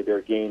normally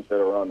they're games that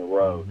are on the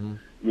road. Mm-hmm.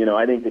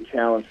 I think the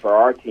challenge for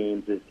our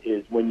teams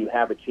is when you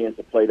have a chance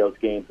to play those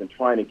games and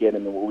trying to get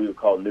them in what we would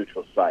call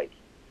neutral sites,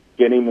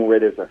 getting them where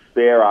there's a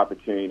fair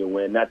opportunity to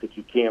win. Not that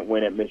you can't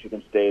win at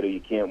Michigan State or you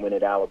can't win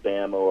at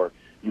Alabama or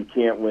you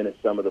can't win at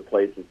some of the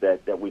places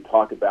that we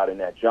talk about in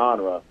that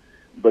genre,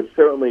 but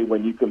certainly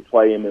when you can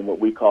play them in what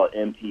we call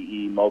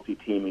MTE,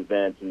 multi-team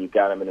events, and you've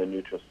got them in a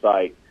neutral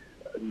site,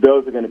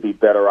 those are going to be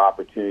better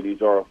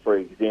opportunities. Or, for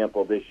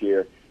example, this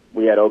year,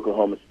 we had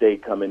Oklahoma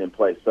State come in and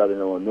play Southern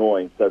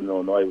Illinois, and Southern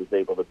Illinois was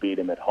able to beat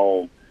them at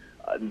home.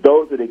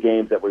 Those are the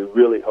games that we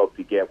really hope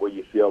to get where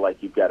you feel like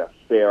you've got a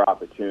fair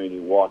opportunity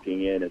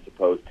walking in as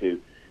opposed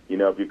to,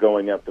 if you're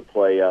going up to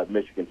play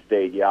Michigan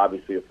State, you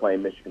obviously are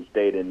playing Michigan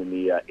State and then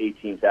the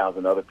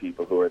 18,000 other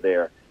people who are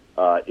there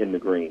in the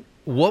green.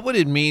 What would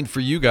it mean for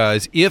you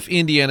guys if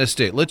Indiana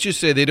State, let's just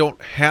say they don't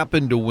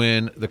happen to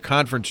win the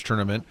conference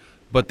tournament,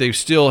 but they've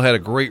still had a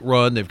great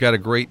run, they've got a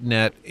great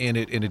net, and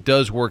it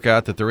does work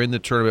out that they're in the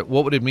tournament.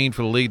 What would it mean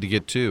for the league to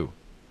get to?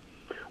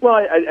 Well,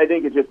 I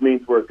think it just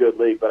means we're a good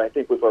league, but I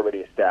think we've already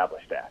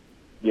established that.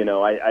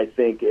 I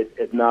think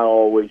it's not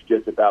always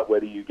just about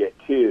whether you get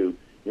two.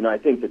 I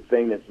think the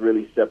thing that's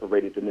really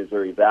separated the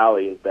Missouri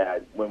Valley is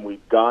that when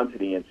we've gone to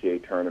the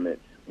NCAA tournament,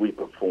 we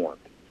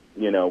performed.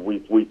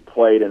 We've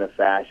played in a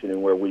fashion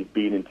in where we've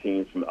beaten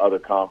teams from other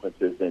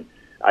conferences, and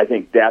I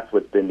think that's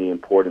what's been the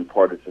important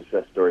part of the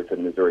success story for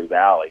the Missouri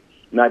Valley.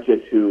 Not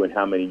just who and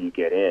how many you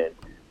get in,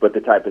 but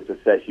the type of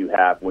success you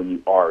have when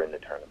you are in the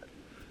tournament.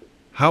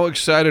 How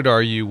excited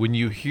are you when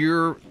you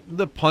hear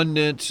the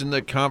pundits and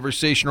the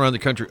conversation around the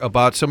country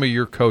about some of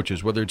your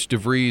coaches, whether it's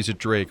DeVries at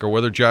Drake or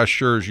whether Josh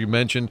Schertz, you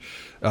mentioned,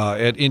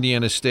 at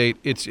Indiana State?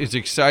 It's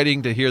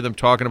exciting to hear them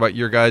talking about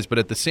your guys, but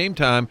at the same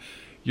time,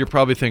 you're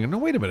probably thinking, no,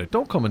 wait a minute,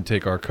 don't come and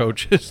take our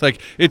coaches.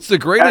 Like, it's the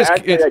greatest.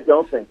 I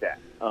don't think that.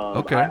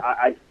 Okay.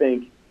 I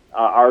think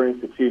our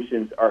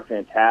institutions are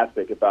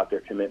fantastic about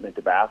their commitment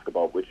to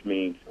basketball, which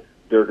means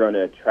they're going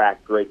to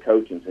attract great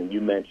coaches. And you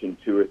mentioned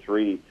 2 or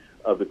 3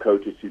 of the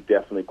coaches who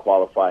definitely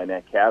qualify in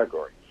that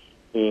category.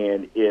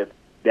 And if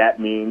that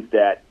means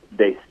that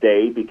they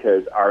stay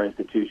because our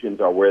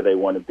institutions are where they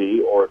want to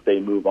be, or if they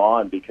move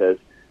on because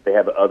they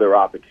have other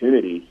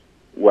opportunities,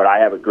 what I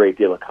have a great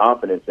deal of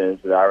confidence in is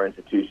that our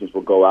institutions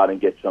will go out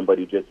and get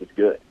somebody just as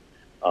good.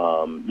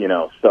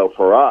 So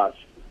for us,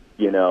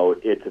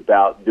 it's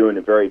about doing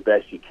the very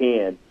best you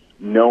can,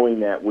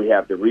 knowing that we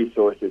have the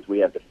resources, we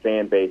have the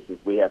fan bases,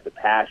 we have the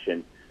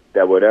passion,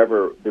 that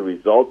whatever the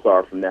results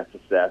are from that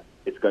success,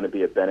 it's going to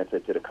be a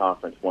benefit to the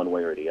conference one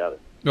way or the other.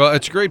 Well,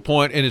 it's a great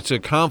point, and it's a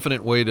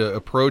confident way to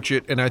approach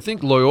it. And I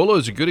think Loyola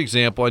is a good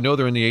example. I know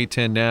they're in the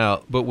A-10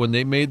 now, but when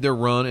they made their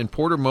run, and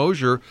Porter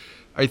Mosier,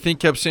 I think,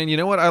 kept saying, you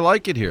know what, I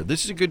like it here.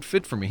 This is a good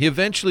fit for me. He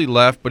eventually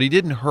left, but he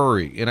didn't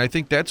hurry. And I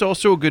think that's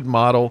also a good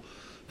model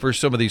for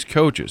some of these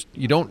coaches.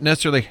 You don't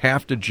necessarily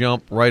have to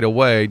jump right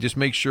away. Just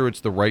make sure it's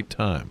the right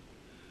time.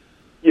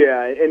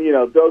 Yeah,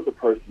 and, those are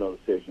personal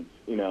decisions.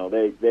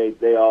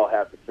 They all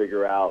have to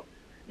figure out,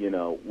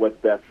 what's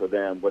best for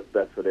them, what's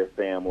best for their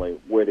family,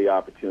 where the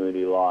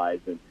opportunity lies.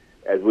 And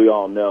as we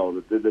all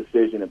know, the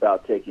decision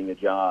about taking a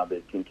job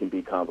can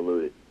be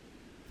convoluted.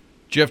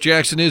 Jeff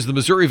Jackson is the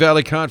Missouri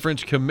Valley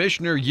Conference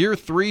Commissioner. Year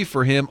 3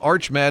 for him.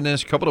 Arch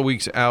Madness, a couple of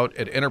weeks out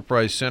at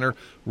Enterprise Center.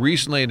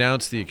 Recently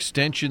announced the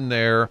extension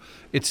there.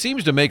 It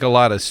seems to make a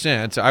lot of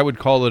sense. I would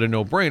call it a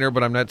no-brainer,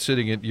 but I'm not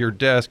sitting at your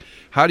desk.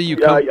 How do you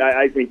come?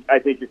 I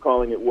think you're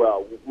calling it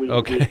well.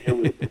 Okay.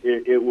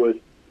 It was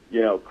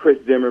Chris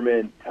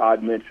Zimmerman,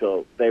 Todd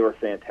Mitchell, they were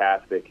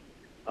fantastic.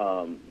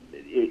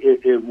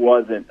 It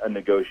wasn't a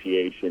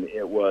negotiation.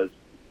 It was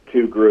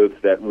two groups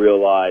that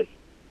realized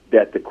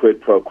that the quid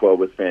pro quo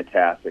was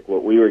fantastic.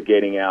 What we were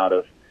getting out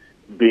of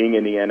being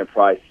in the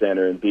Enterprise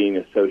Center and being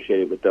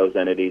associated with those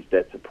entities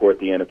that support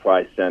the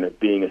Enterprise Center,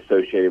 being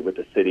associated with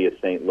the city of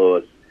St.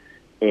 Louis,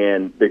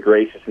 and the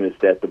graciousness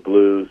that the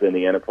Blues and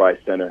the Enterprise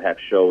Center have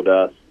showed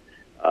us,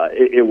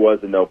 it was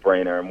a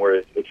no-brainer, and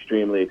we're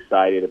extremely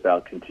excited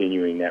about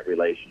continuing that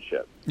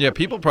relationship. Yeah,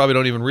 people probably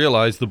don't even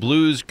realize the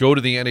Blues go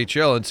to the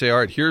NHL and say, all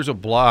right, here's a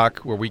block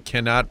where we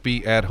cannot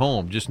be at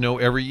home. Just know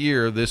every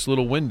year, this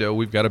little window,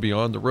 we've got to be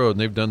on the road, and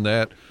they've done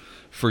that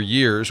for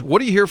years. What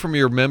do you hear from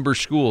your member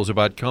schools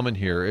about coming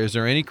here? Is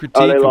there any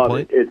critique? They love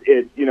it.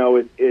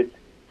 It's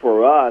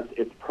for us,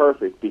 it's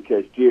perfect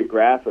because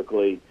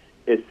geographically,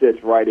 it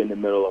sits right in the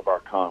middle of our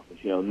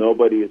conference.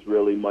 Nobody is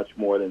really much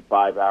more than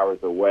 5 hours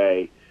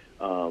away.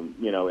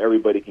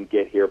 Everybody can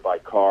get here by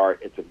car.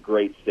 It's a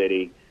great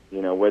city.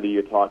 Whether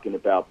you're talking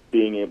about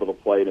being able to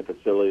play in a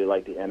facility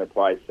like the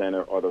Enterprise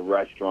Center or the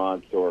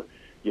restaurants or,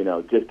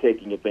 just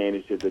taking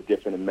advantage of the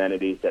different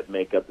amenities that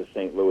make up the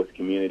St. Louis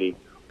community,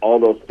 all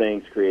those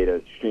things create an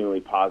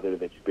extremely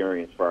positive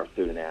experience for our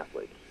student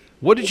athletes.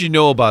 What did you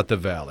know about the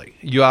Valley?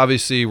 You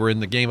obviously were in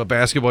the game of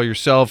basketball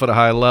yourself at a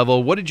high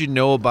level. What did you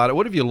know about it?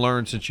 What have you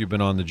learned since you've been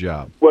on the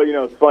job? Well,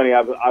 it's funny.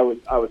 I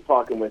was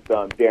talking with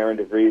Darren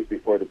DeVries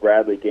before the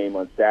Bradley game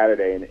on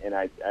Saturday, and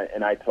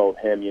I told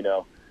him,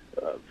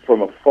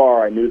 from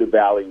afar, I knew the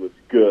Valley was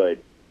good.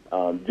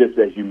 Just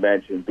as you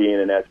mentioned, being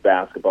an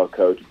basketball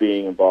coach,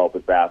 being involved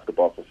with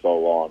basketball for so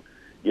long.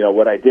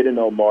 What I didn't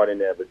know, Martin,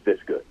 that was this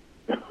good.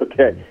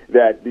 Okay,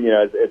 that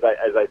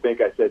as I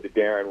think I said to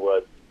Darren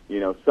was,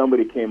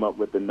 somebody came up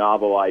with the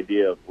novel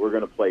idea of we're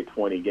going to play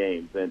 20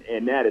 games,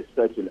 and that is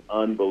such an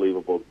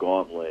unbelievable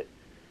gauntlet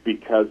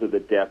because of the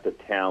depth of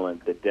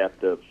talent, the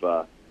depth of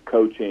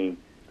coaching,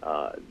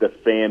 the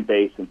fan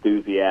base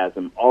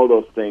enthusiasm. All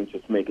those things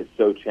just make it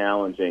so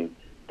challenging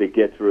to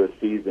get through a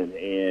season,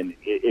 and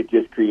it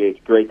just creates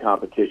great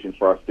competition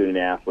for our student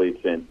athletes.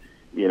 And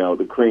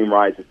the cream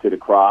rises to the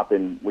crop,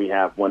 and we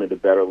have one of the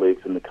better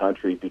leagues in the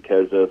country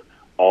because of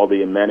all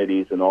the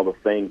amenities and all the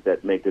things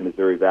that make the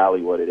Missouri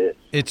Valley what it is.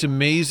 It's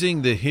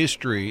amazing the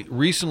history.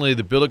 Recently,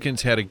 the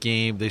Billikens had a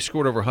game. They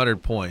scored over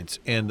 100 points,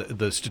 and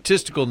the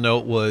statistical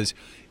note was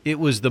it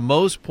was the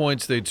most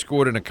points they'd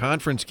scored in a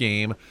conference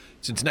game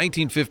since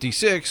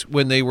 1956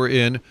 when they were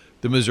in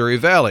the Missouri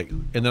Valley.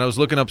 And then I was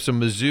looking up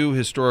some Mizzou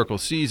historical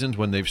seasons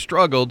when they've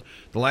struggled.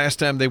 The last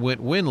time they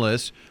went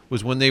winless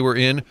was when they were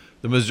in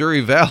the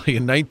Missouri Valley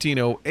in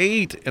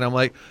 1908, and I'm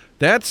like,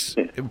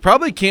 it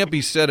probably can't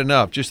be said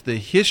enough, just the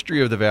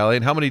history of the Valley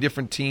and how many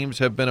different teams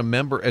have been a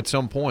member at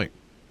some point.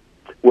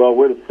 Well,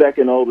 we're the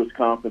second oldest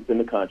conference in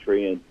the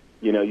country, and,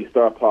 you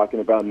start talking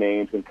about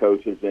names and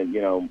coaches, and,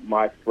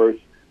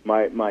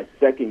 my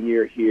second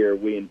year here,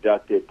 we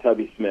inducted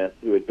Tubby Smith,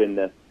 who had been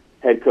the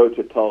head coach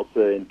of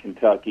Tulsa in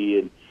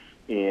Kentucky,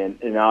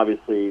 and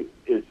obviously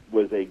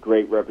was a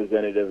great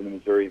representative of the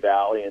Missouri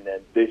Valley. And then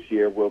this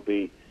year we'll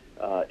be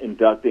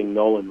inducting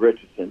Nolan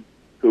Richardson,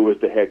 who was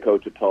the head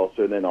coach of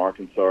Tulsa and then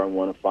Arkansas and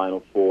won a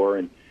Final Four.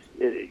 And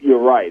you're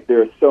right.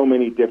 There are so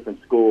many different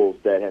schools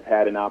that have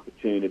had an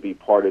opportunity to be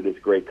part of this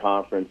great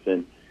conference,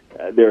 and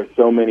there are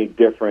so many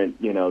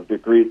different,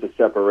 degrees of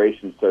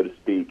separation, so to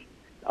speak,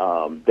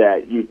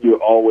 that you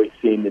always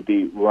seem to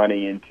be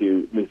running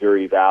into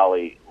Missouri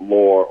Valley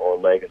lore or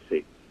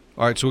legacy.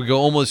 All right, so we go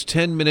almost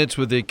 10 minutes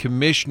with a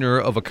commissioner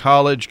of a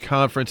college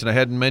conference, and I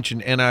hadn't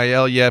mentioned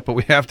NIL yet, but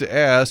we have to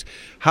ask,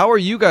 how are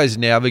you guys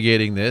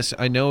navigating this?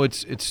 I know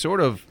it's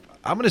sort of,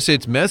 I'm going to say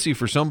it's messy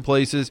for some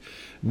places,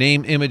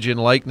 name, image, and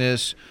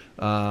likeness.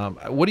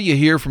 What do you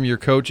hear from your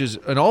coaches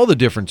in all the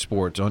different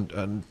sports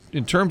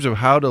in terms of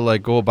how to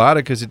go about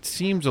it? Because it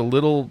seems a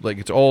little like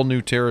it's all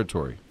new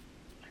territory.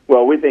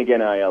 Well, we think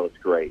NIL is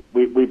great.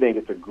 We think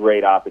it's a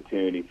great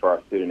opportunity for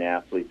our student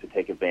athletes to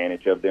take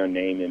advantage of their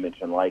name, image,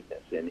 and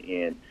likeness,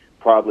 and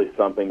probably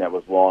something that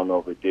was long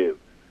overdue.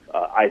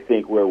 I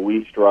think where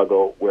we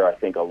struggle, where I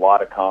think a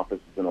lot of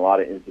conferences and a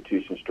lot of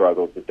institutions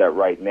struggle, is that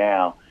right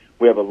now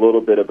we have a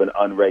little bit of an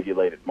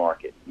unregulated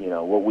market.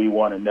 What we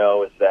want to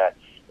know is that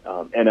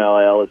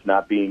NIL is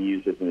not being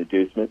used as an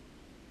inducement.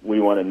 We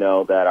want to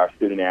know that our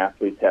student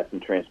athletes have some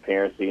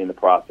transparency in the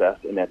process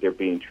and that they're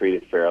being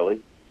treated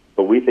fairly.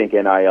 But we think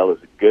NIL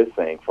is a good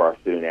thing for our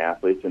student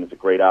athletes, and it's a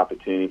great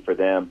opportunity for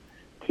them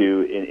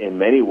to, in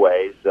many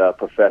ways,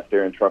 profess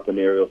their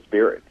entrepreneurial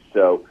spirit.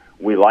 So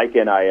we like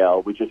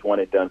NIL. We just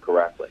want it done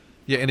correctly.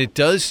 Yeah, and it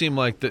does seem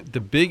like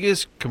the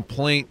biggest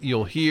complaint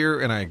you'll hear,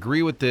 and I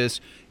agree with this,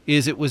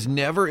 is it was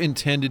never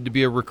intended to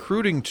be a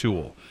recruiting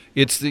tool.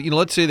 It's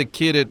let's say the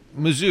kid at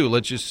Mizzou,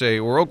 let's just say,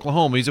 or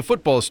Oklahoma, he's a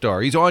football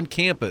star. He's on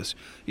campus.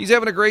 He's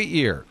having a great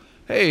year.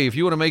 Hey, if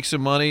you want to make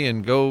some money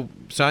and go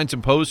sign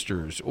some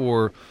posters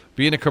or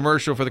be in a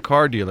commercial for the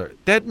car dealer,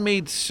 that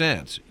made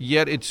sense.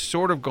 Yet it's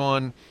sort of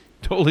gone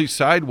totally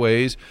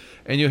sideways,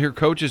 and you'll hear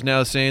coaches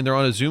now saying they're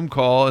on a Zoom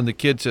call and the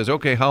kid says,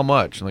 okay, how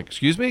much? I'm like,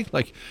 excuse me?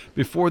 Like,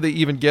 before they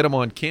even get them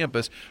on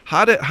campus.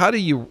 How do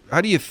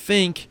you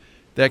think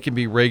that can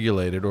be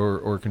regulated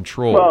or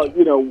controlled?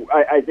 Well,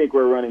 I think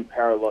we're running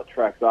parallel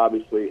tracks,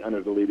 obviously,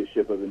 under the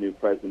leadership of the new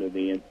president of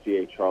the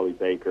NCAA, Charlie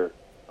Baker.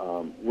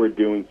 We're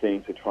doing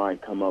things to try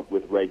and come up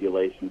with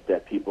regulations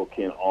that people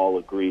can all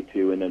agree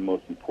to and then,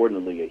 most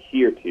importantly,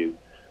 adhere to.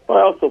 But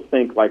I also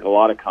think, like a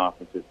lot of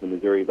conferences, the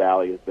Missouri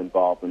Valley has been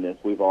involved in this.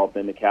 We've all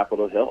been to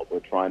Capitol Hill. We're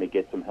trying to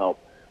get some help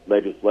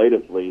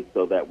legislatively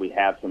so that we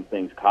have some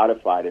things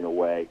codified in a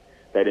way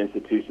that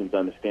institutions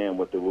understand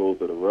what the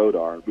rules of the road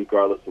are,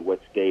 regardless of what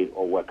state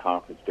or what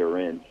conference they're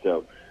in.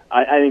 So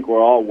I think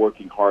we're all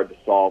working hard to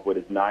solve what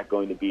is not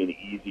going to be an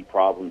easy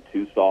problem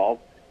to solve.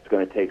 It's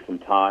going to take some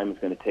time. It's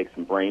going to take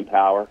some brain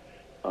power.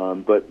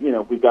 But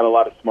we've got a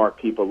lot of smart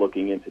people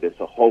looking into this,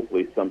 so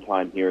hopefully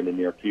sometime here in the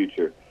near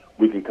future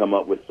we can come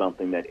up with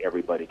something that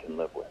everybody can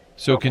live with.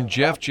 So can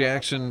Jeff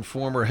Jackson,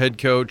 former head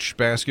coach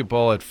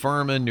basketball at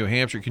Furman, New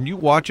Hampshire, can you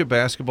watch a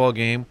basketball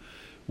game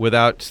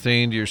without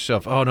saying to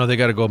yourself, oh, no, they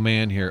got to go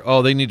man here.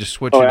 Oh, they need to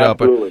switch it up.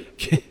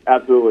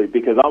 Absolutely,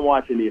 because I'm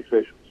watching the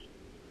officials.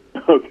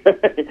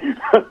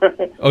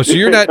 Okay. Oh, so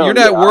you're not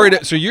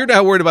worried. So you're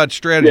not worried about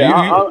strategy. Yeah,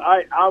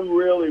 I'm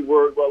really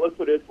worried. Well, let's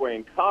put it this way: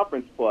 in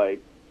conference play,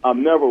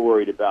 I'm never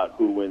worried about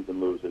who wins and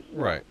loses.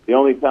 Right. The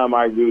only time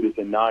I root is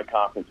in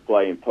non-conference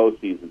play and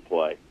postseason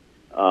play.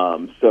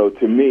 So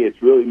to me,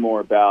 it's really more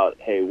about,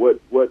 hey,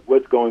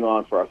 what's going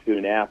on for our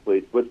student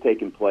athletes? What's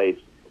taking place?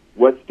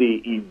 What's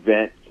the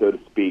event, so to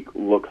speak,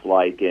 looks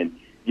like? And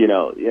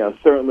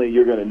certainly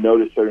you're going to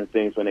notice certain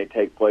things when they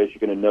take place.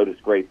 You're going to notice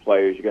great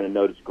players. You're going to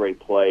notice great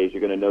plays.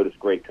 You're going to notice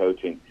great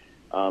coaching.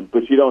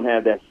 But you don't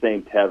have that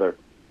same tether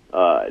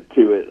to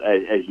it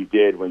as you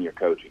did when you're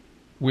coaching.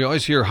 We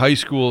always hear high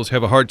schools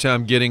have a hard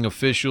time getting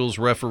officials,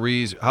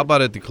 referees. How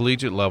about at the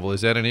collegiate level?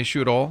 Is that an issue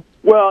at all?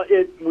 Well,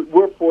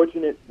 we're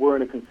fortunate. We're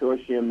in a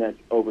consortium that's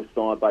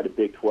oversawn by the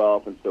Big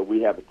 12, and so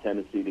we have a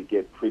tendency to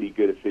get pretty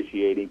good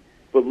officiating.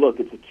 But look,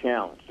 it's a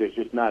challenge. There's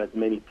just not as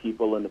many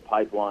people in the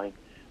pipeline.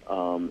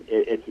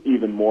 It's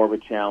even more of a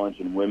challenge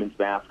in women's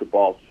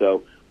basketball.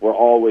 So we're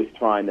always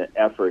trying to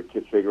effort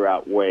to figure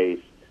out ways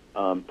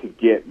to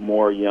get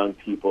more young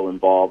people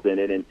involved in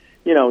it. And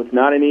it's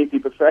not an easy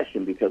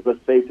profession because,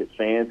 let's face it,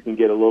 fans can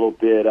get a little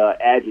bit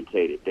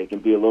agitated. They can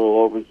be a little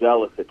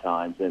overzealous at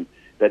times, and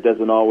that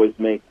doesn't always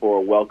make for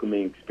a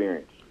welcoming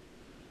experience.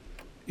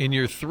 In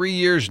your 3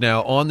 years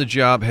now on the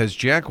job, has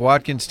Jack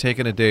Watkins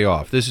taken a day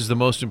off? This is the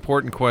most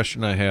important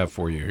question I have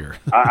for you here.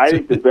 I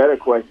think the better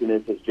question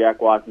is, has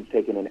Jack Watkins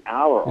taken an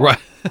hour off? Right.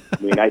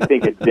 I mean, I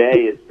think a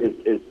day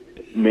is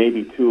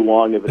maybe too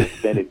long of an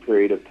extended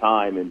period of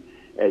time. And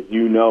as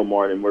you know,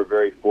 Martin, we're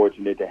very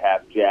fortunate to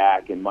have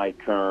Jack and Mike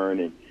Kern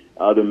and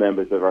other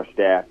members of our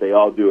staff. They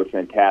all do a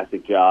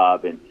fantastic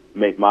job and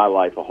make my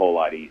life a whole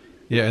lot easier.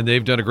 Yeah, and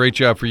they've done a great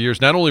job for years,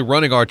 not only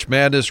running Arch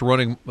Madness,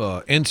 running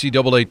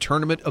NCAA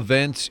tournament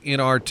events in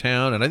our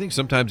town, and I think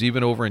sometimes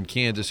even over in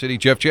Kansas City.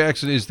 Jeff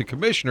Jackson is the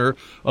commissioner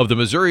of the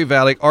Missouri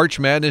Valley Arch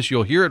Madness.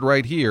 You'll hear it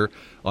right here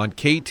on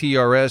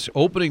KTRS.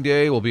 Opening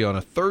day will be on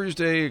a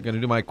Thursday. I'm going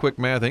to do my quick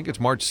math. I think it's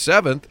March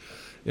 7th.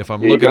 If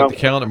I'm looking at the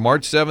calendar,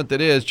 March 7th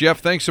it is. Jeff,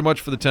 thanks so much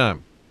for the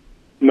time.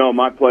 No,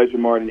 my pleasure,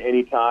 Martin.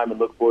 Anytime, and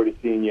look forward to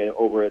seeing you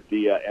over at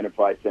the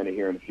Enterprise Center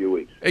here in a few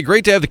weeks. Hey,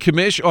 great to have the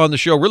commish on the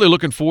show. Really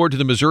looking forward to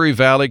the Missouri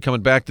Valley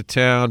coming back to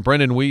town.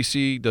 Brendan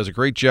Weesey does a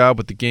great job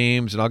with the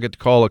games, and I'll get to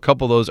call a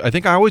couple of those. I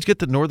think I always get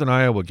the Northern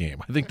Iowa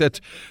game. I think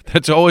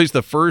that's always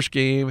the first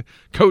game.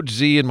 Coach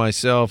Z and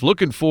myself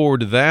looking forward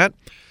to that.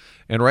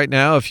 And right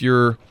now, if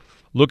you're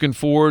looking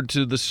forward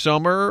to the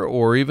summer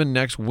or even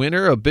next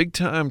winter, a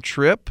big-time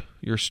trip,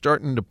 you're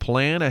starting to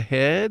plan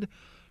ahead.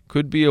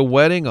 Could be a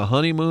wedding, a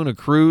honeymoon, a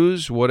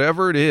cruise,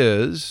 whatever it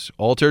is.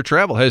 Altair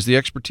Travel has the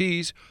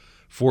expertise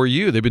for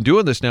you. They've been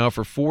doing this now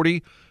for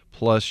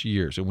 40-plus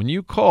years. And when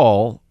you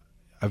call,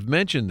 I've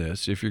mentioned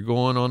this, if you're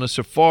going on a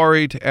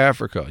safari to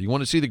Africa, you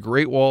want to see the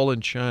Great Wall in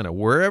China,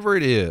 wherever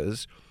it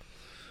is,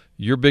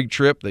 your big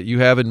trip that you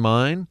have in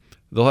mind,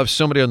 they'll have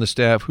somebody on the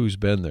staff who's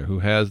been there, who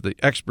has the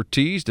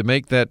expertise to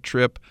make that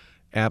trip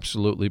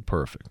absolutely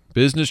perfect.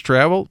 Business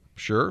travel,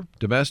 sure.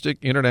 Domestic,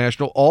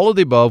 international, all of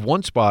the above,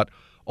 one spot.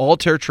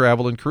 Altair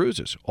Travel and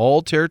Cruises.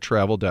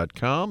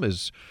 AltairTravel.com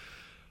is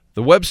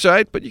the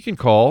website, but you can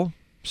call,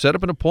 set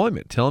up an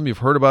appointment. Tell them you've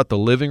heard about the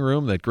living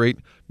room, that great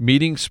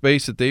meeting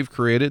space that they've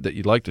created, that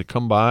you'd like to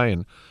come by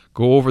and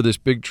go over this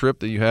big trip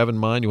that you have in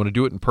mind. You want to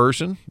do it in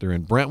person. They're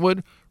in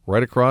Brentwood,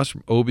 right across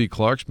from O.B.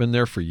 Clark's, been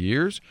there for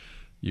years.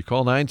 You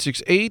call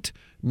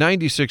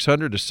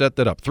 968-9600 to set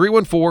that up.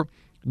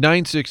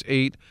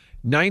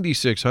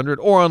 314-968-9600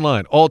 or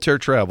online,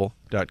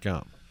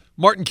 altairtravel.com.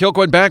 Martin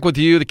Kilcoyne back with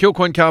you. The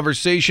Kilcoyne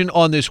Conversation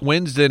on this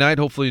Wednesday night.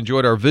 Hopefully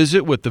enjoyed our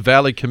visit with the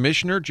Valley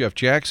Commissioner, Jeff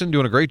Jackson,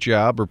 doing a great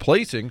job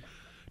replacing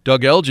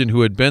Doug Elgin,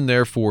 who had been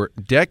there for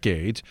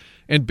decades.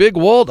 And Big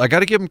Walt, I got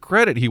to give him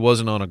credit. He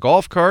wasn't on a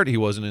golf cart. He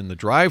wasn't in the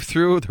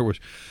drive-thru. There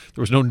was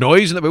no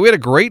noise in it. But we had a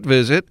great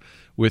visit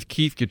with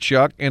Keith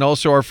Tkachuk and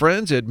also our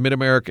friends at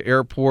Mid-America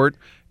Airport.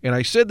 And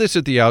I said this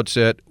at the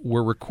outset,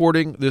 we're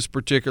recording this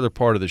particular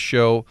part of the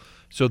show.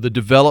 So the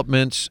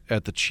developments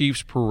at the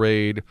Chiefs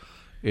parade,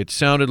 it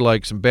sounded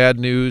like some bad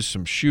news,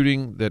 some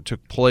shooting that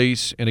took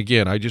place. And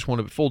again, I just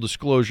want to, full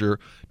disclosure,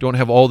 don't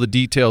have all the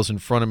details in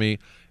front of me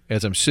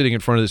as I'm sitting in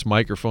front of this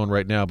microphone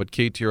right now, but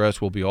KTRS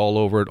will be all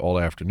over it all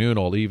afternoon,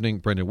 all evening.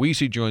 Brendan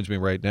Weesey joins me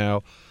right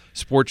now,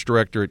 sports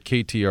director at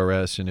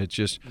KTRS, and it's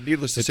just,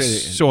 needless to say,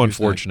 so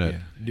unfortunate.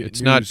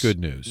 It's not good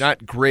news.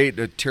 Not great,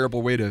 a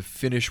terrible way to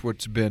finish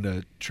what's been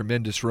a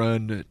tremendous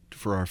run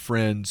for our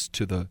friends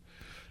to the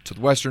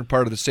western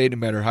part of the state, no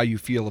matter how you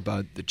feel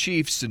about the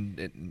Chiefs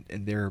and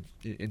their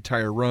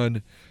entire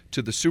run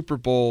to the Super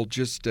Bowl.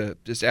 Just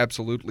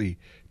absolutely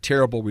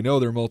terrible. We know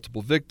there are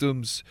multiple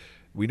victims.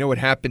 We know what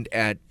happened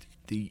at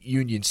the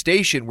Union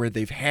Station, where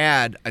they've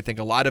had, I think,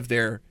 a lot of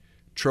their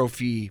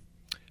trophy,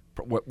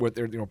 what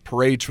their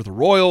parades for the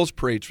Royals,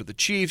 parades for the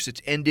Chiefs.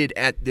 It's ended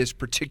at this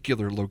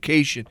particular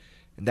location,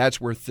 and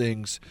that's where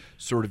things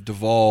sort of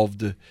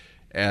devolved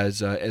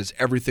as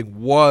everything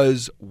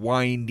was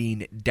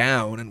winding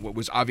down, and what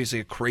was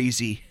obviously a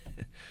crazy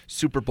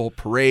Super Bowl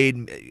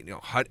parade.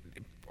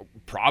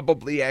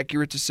 Probably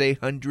accurate to say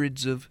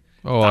hundreds of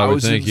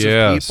thousands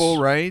of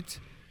people, right?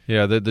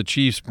 Yeah, the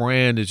Chiefs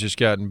brand has just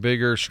gotten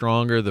bigger,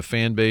 stronger. The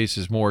fan base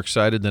is more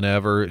excited than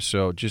ever.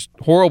 So just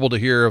horrible to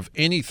hear of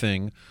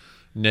anything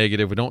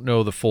negative. We don't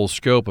know the full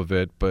scope of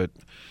it, but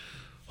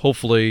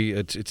hopefully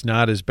it's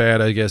not as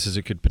bad, I guess, as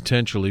it could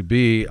potentially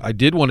be. I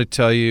did want to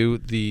tell you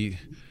the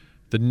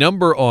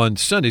number on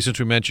Sunday, since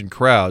we mentioned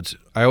crowds.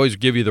 I always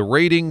give you the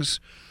ratings.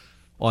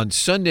 On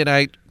Sunday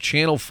night,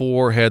 Channel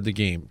 4 had the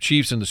game,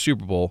 Chiefs in the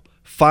Super Bowl.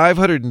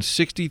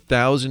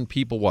 560,000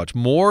 people watched.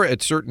 More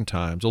at certain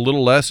times, a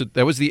little less.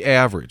 That was the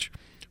average.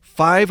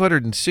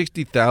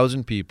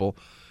 560,000 people.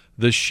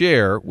 The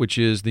share, which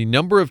is the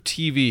number of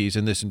TVs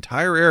in this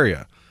entire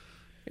area,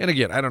 and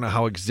again, I don't know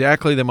how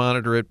exactly they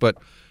monitor it, but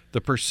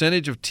the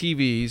percentage of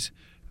TVs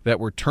that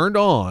were turned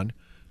on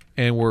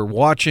and were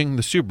watching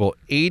the Super Bowl,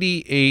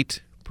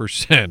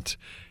 88%.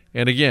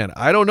 And again,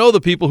 I don't know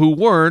the people who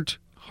weren't.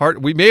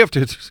 We may have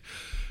to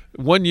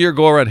one year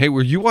go around, hey,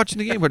 were you watching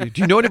the game?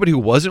 Do you know anybody who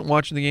wasn't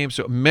watching the game?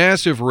 So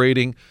massive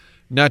rating,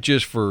 not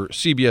just for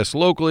CBS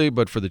locally,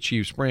 but for the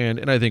Chiefs brand.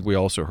 And I think we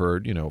also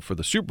heard, for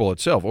the Super Bowl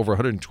itself, over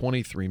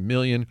 123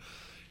 million.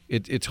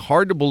 It's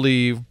hard to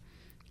believe,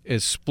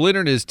 as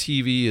splintered as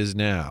TV is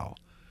now,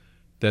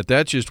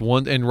 that's just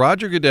one. And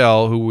Roger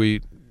Goodell, who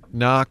we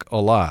knock a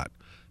lot,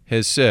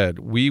 has said,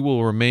 we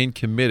will remain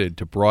committed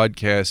to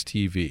broadcast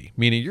TV,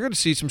 meaning you're going to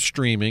see some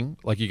streaming,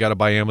 like you got to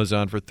buy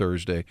Amazon for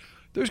Thursday.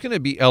 There's going to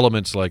be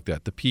elements like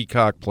that, the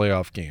Peacock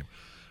playoff game.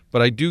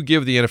 But I do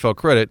give the NFL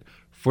credit,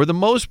 for the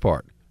most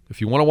part,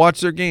 if you want to watch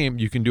their game,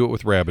 you can do it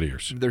with rabbit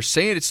ears. They're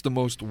saying it's the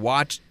most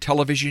watched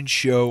television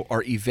show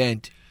or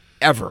event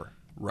ever,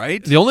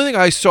 right? The only thing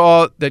I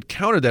saw that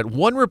countered that,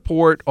 one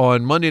report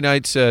on Monday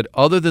night said,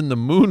 other than the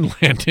moon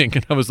landing,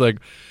 and I was like,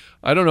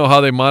 I don't know how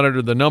they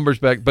monitored the numbers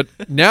back, but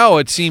now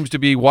it seems to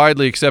be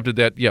widely accepted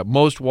that,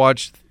 most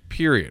watched,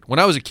 period. When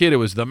I was a kid, it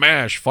was the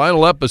MASH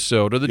final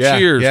episode or the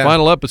Cheers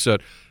final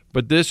episode.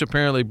 But this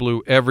apparently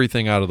blew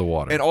everything out of the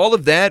water. And all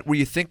of that, where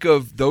you think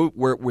of, though,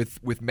 where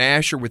with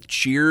MASH or with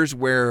Cheers,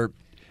 where,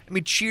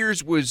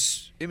 Cheers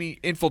was,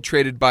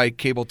 infiltrated by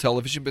cable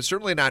television, but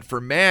certainly not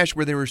for MASH,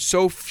 where there were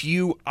so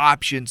few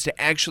options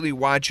to actually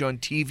watch on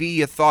TV.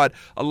 You thought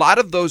a lot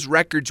of those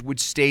records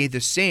would stay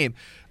the same.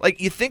 Like,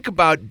 you think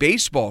about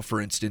baseball, for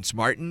instance,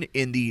 Martin,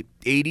 in the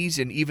 80s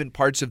and even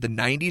parts of the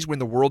 90s, when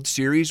the World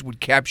Series would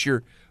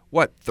capture,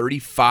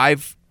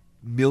 35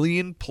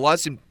 million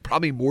plus, and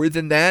probably more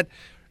than that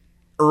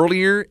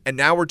earlier. And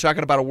now we're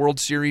talking about a World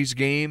Series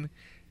game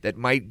that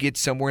might get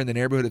somewhere in the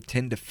neighborhood of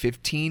 10 to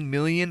 15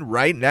 million,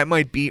 right? And that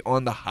might be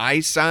on the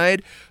high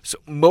side. So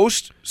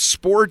most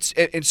sports,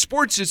 and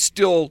sports is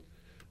still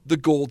the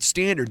gold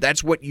standard.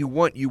 That's what you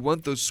want. You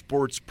want those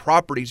sports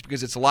properties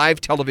because it's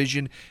live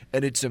television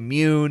and it's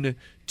immune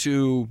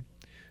to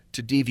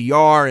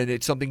DVR, and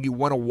it's something you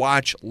want to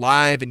watch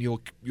live, and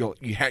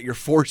you're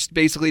forced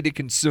basically to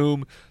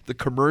consume the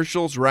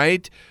commercials,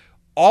 right?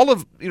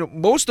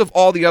 most of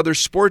all the other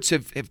sports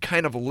have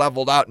kind of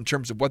leveled out in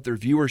terms of what their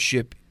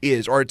viewership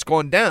is, or it's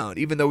gone down,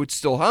 even though it's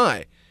still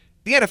high.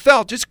 The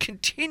NFL just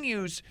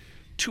continues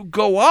to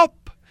go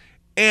up.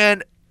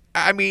 And,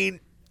 I mean,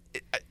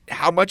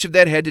 how much of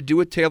that had to do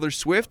with Taylor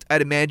Swift?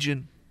 I'd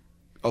imagine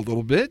a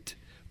little bit.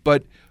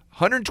 But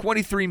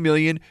 123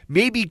 million,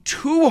 maybe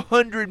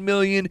 200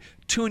 million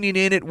tuning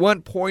in at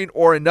one point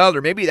or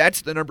another. Maybe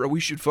that's the number we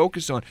should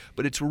focus on.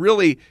 But it's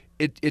really,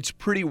 it's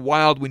pretty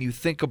wild when you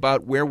think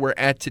about where we're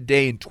at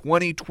today in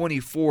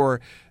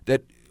 2024,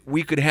 that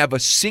we could have a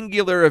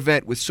singular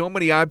event with so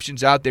many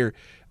options out there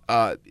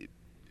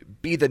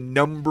be the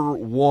number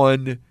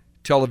one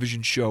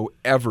television show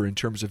ever in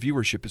terms of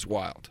viewership. Is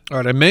wild. All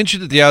right, I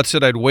mentioned at the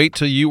outset I'd wait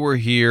till you were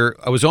here.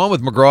 I was on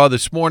with McGraw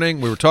this morning.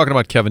 We were talking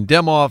about Kevin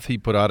Demoff. He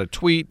put out a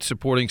tweet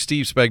supporting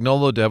Steve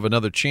Spagnuolo to have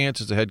another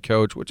chance as a head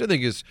coach, which I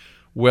think is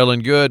well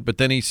and good. But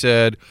then he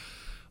said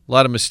a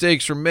lot of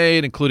mistakes were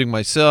made, including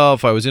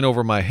myself. I was in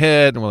over my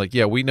head. And we're like,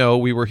 yeah, we know.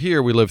 We were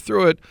here. We lived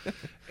through it.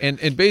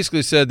 and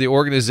basically said the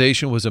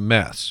organization was a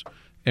mess.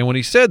 And when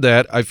he said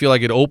that, I feel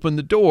like it opened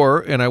the door,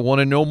 and I want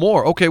to know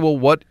more. Okay, well,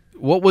 what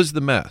was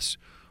the mess?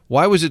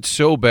 Why was it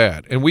so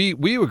bad? And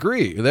we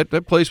agree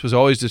that place was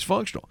always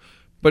dysfunctional.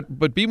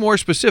 But be more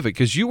specific,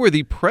 because you were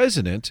the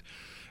president,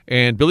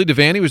 and Billy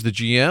Devaney was the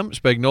GM,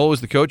 Spagnuolo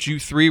was the coach. You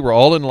three were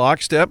all in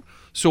lockstep.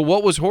 So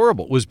what was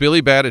horrible? Was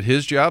Billy bad at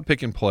his job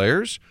picking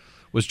players?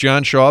 Was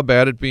John Shaw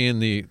bad at being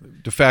the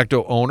de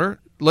facto owner?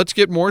 Let's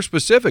get more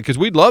specific, because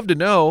we'd love to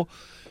know,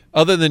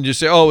 other than just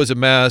say, oh, it was a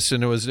mess,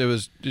 and it was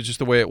just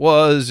the way it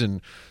was,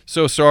 and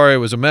so sorry it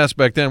was a mess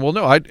back then. Well,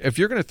 no, if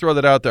you're going to throw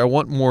that out there, I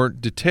want more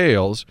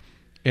details.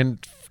 In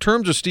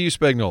terms of Steve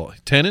Spagnuolo,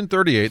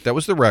 10-38, that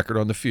was the record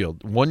on the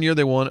field. One year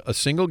they won a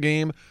single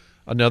game.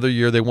 Another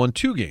year they won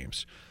 2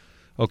 games.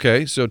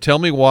 Okay, so tell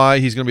me why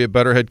he's going to be a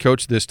better head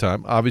coach this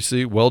time.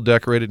 Obviously,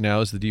 well-decorated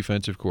now as the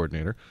defensive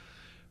coordinator.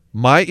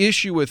 My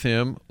issue with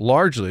him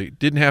largely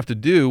didn't have to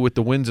do with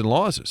the wins and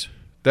losses.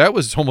 That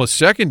was almost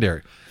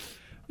secondary.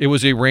 It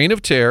was a reign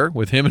of terror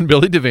with him and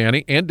Billy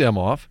Devaney and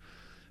Demoff.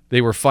 They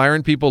were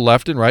firing people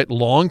left and right,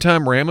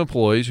 longtime Ram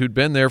employees who'd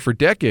been there for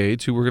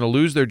decades, who were going to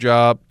lose their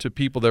job to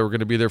people that were going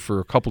to be there for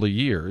a couple of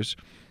years.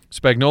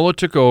 Spagnuolo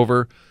took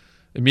over,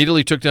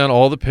 immediately took down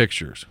all the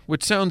pictures,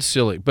 which sounds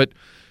silly. But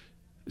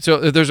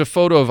so there's a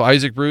photo of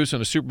Isaac Bruce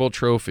and a Super Bowl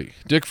trophy.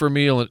 Dick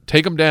Vermeil,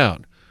 take them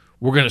down.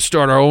 We're going to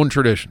start our own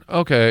tradition.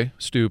 Okay,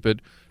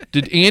 stupid.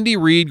 Did Andy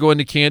Reid go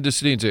into Kansas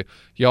City and say,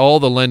 yeah, all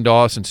the Len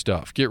Dawson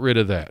stuff, get rid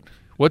of that?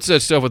 What's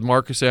that stuff with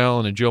Marcus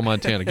Allen and Joe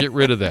Montana? Get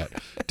rid of that.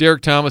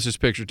 Derek Thomas's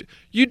picture.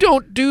 You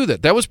don't do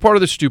that. That was part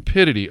of the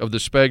stupidity of the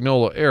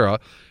Spagnuolo era.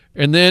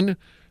 And then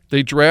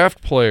they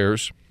draft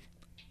players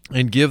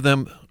and give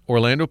them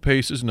Orlando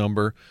Pace's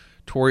number,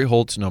 Torrey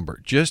Holt's number,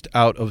 just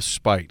out of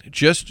spite,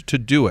 just to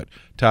do it.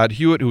 Todd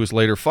Hewitt, who was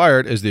later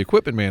fired as the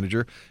equipment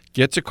manager,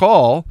 gets a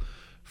call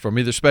from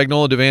either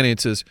Spagnuolo or Devaney and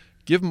says,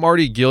 give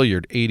Marty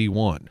Gilliard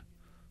 81.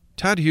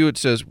 Todd Hewitt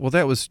says, well,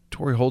 that was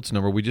Torrey Holt's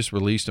number. We just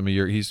released him a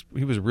year. He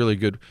was really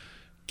good.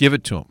 Give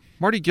it to him.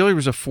 Marty Gilliard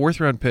was a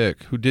 4th-round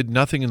pick who did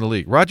nothing in the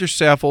league. Roger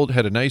Saffold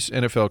had a nice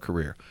NFL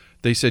career.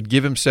 They said,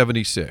 give him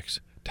 76.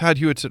 Todd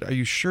Hewitt said, are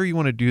you sure you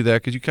want to do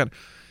that? Because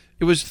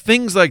it was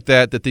things like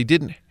that they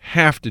didn't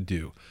have to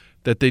do,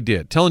 that they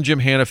did. Telling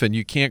Jim Hannafin,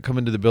 you can't come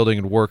into the building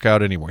and work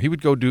out anymore. He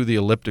would go do the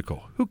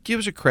elliptical. Who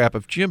gives a crap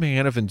if Jim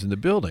Hannafin's in the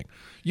building?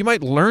 You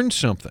might learn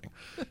something.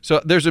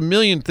 So there's a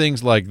million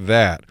things like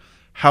that,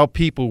 how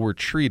people were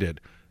treated,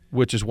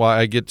 which is why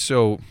I get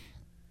so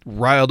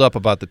riled up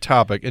about the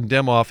topic. And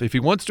Demoff, if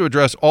he wants to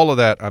address all of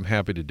that, I'm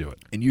happy to do it.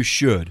 And you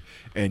should.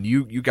 And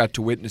you got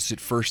to witness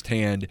it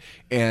firsthand.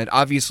 And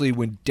obviously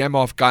when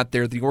Demoff got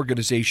there, the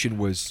organization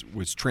was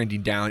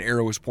trending down.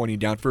 Arrow was pointing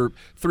down for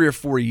 3 or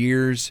 4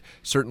 years,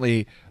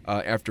 certainly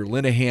after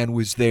Linehan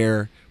was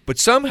there. But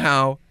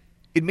somehow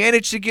it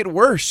managed to get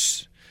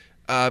worse.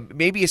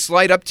 Maybe a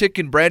slight uptick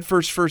in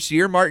Bradford's first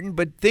year, Martin,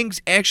 but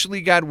things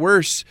actually got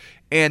worse.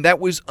 And that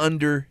was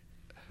under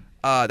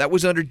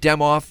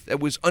Demoff. That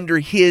was under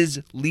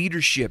his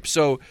leadership.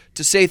 So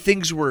to say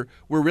things were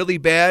really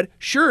bad,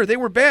 sure, they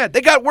were bad. They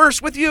got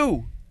worse with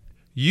you.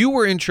 You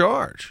were in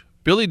charge.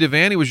 Billy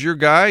Devaney was your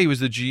guy. He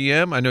was the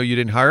GM. I know you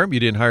didn't hire him. You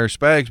didn't hire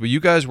Spags, but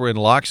you guys were in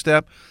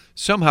lockstep.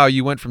 Somehow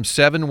you went from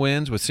 7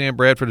 wins with Sam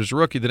Bradford as a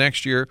rookie. The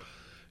next year,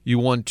 you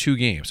won 2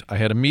 games. I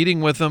had a meeting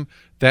with him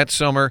that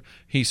summer.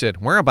 He said,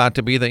 we're about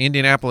to be the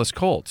Indianapolis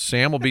Colts.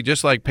 Sam will be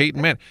just like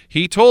Peyton Manning.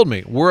 He told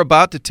me, we're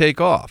about to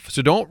take off.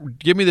 So don't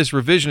give me this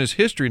revisionist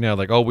history now,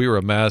 like, oh, we were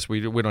a mess. We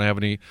don't have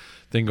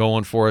anything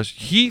going for us.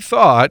 He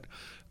thought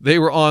they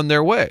were on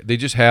their way. They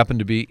just happened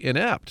to be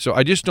inept. So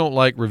I just don't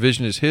like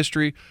revisionist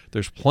history.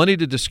 There's plenty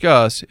to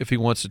discuss if he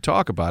wants to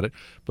talk about it.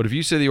 But if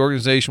you say the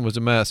organization was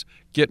a mess,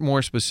 get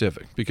more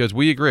specific, because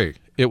we agree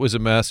it was a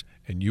mess,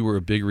 and you were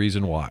a big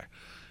reason why.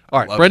 All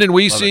right, Love Brendan it.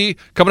 Love Weesey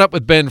coming up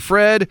with Ben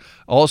Fred.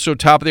 Also,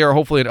 top of the hour,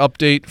 hopefully an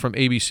update from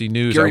ABC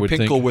News. I Gary would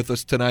Pinkel think. with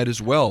us tonight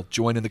as well,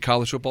 joining the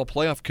College Football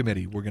Playoff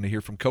Committee. We're going to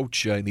hear from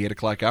Coach in the 8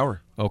 o'clock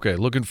hour. Okay,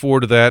 looking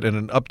forward to that and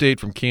an update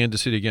from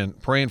Kansas City again.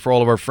 Praying for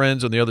all of our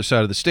friends on the other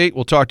side of the state.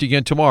 We'll talk to you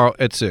again tomorrow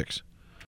at 6.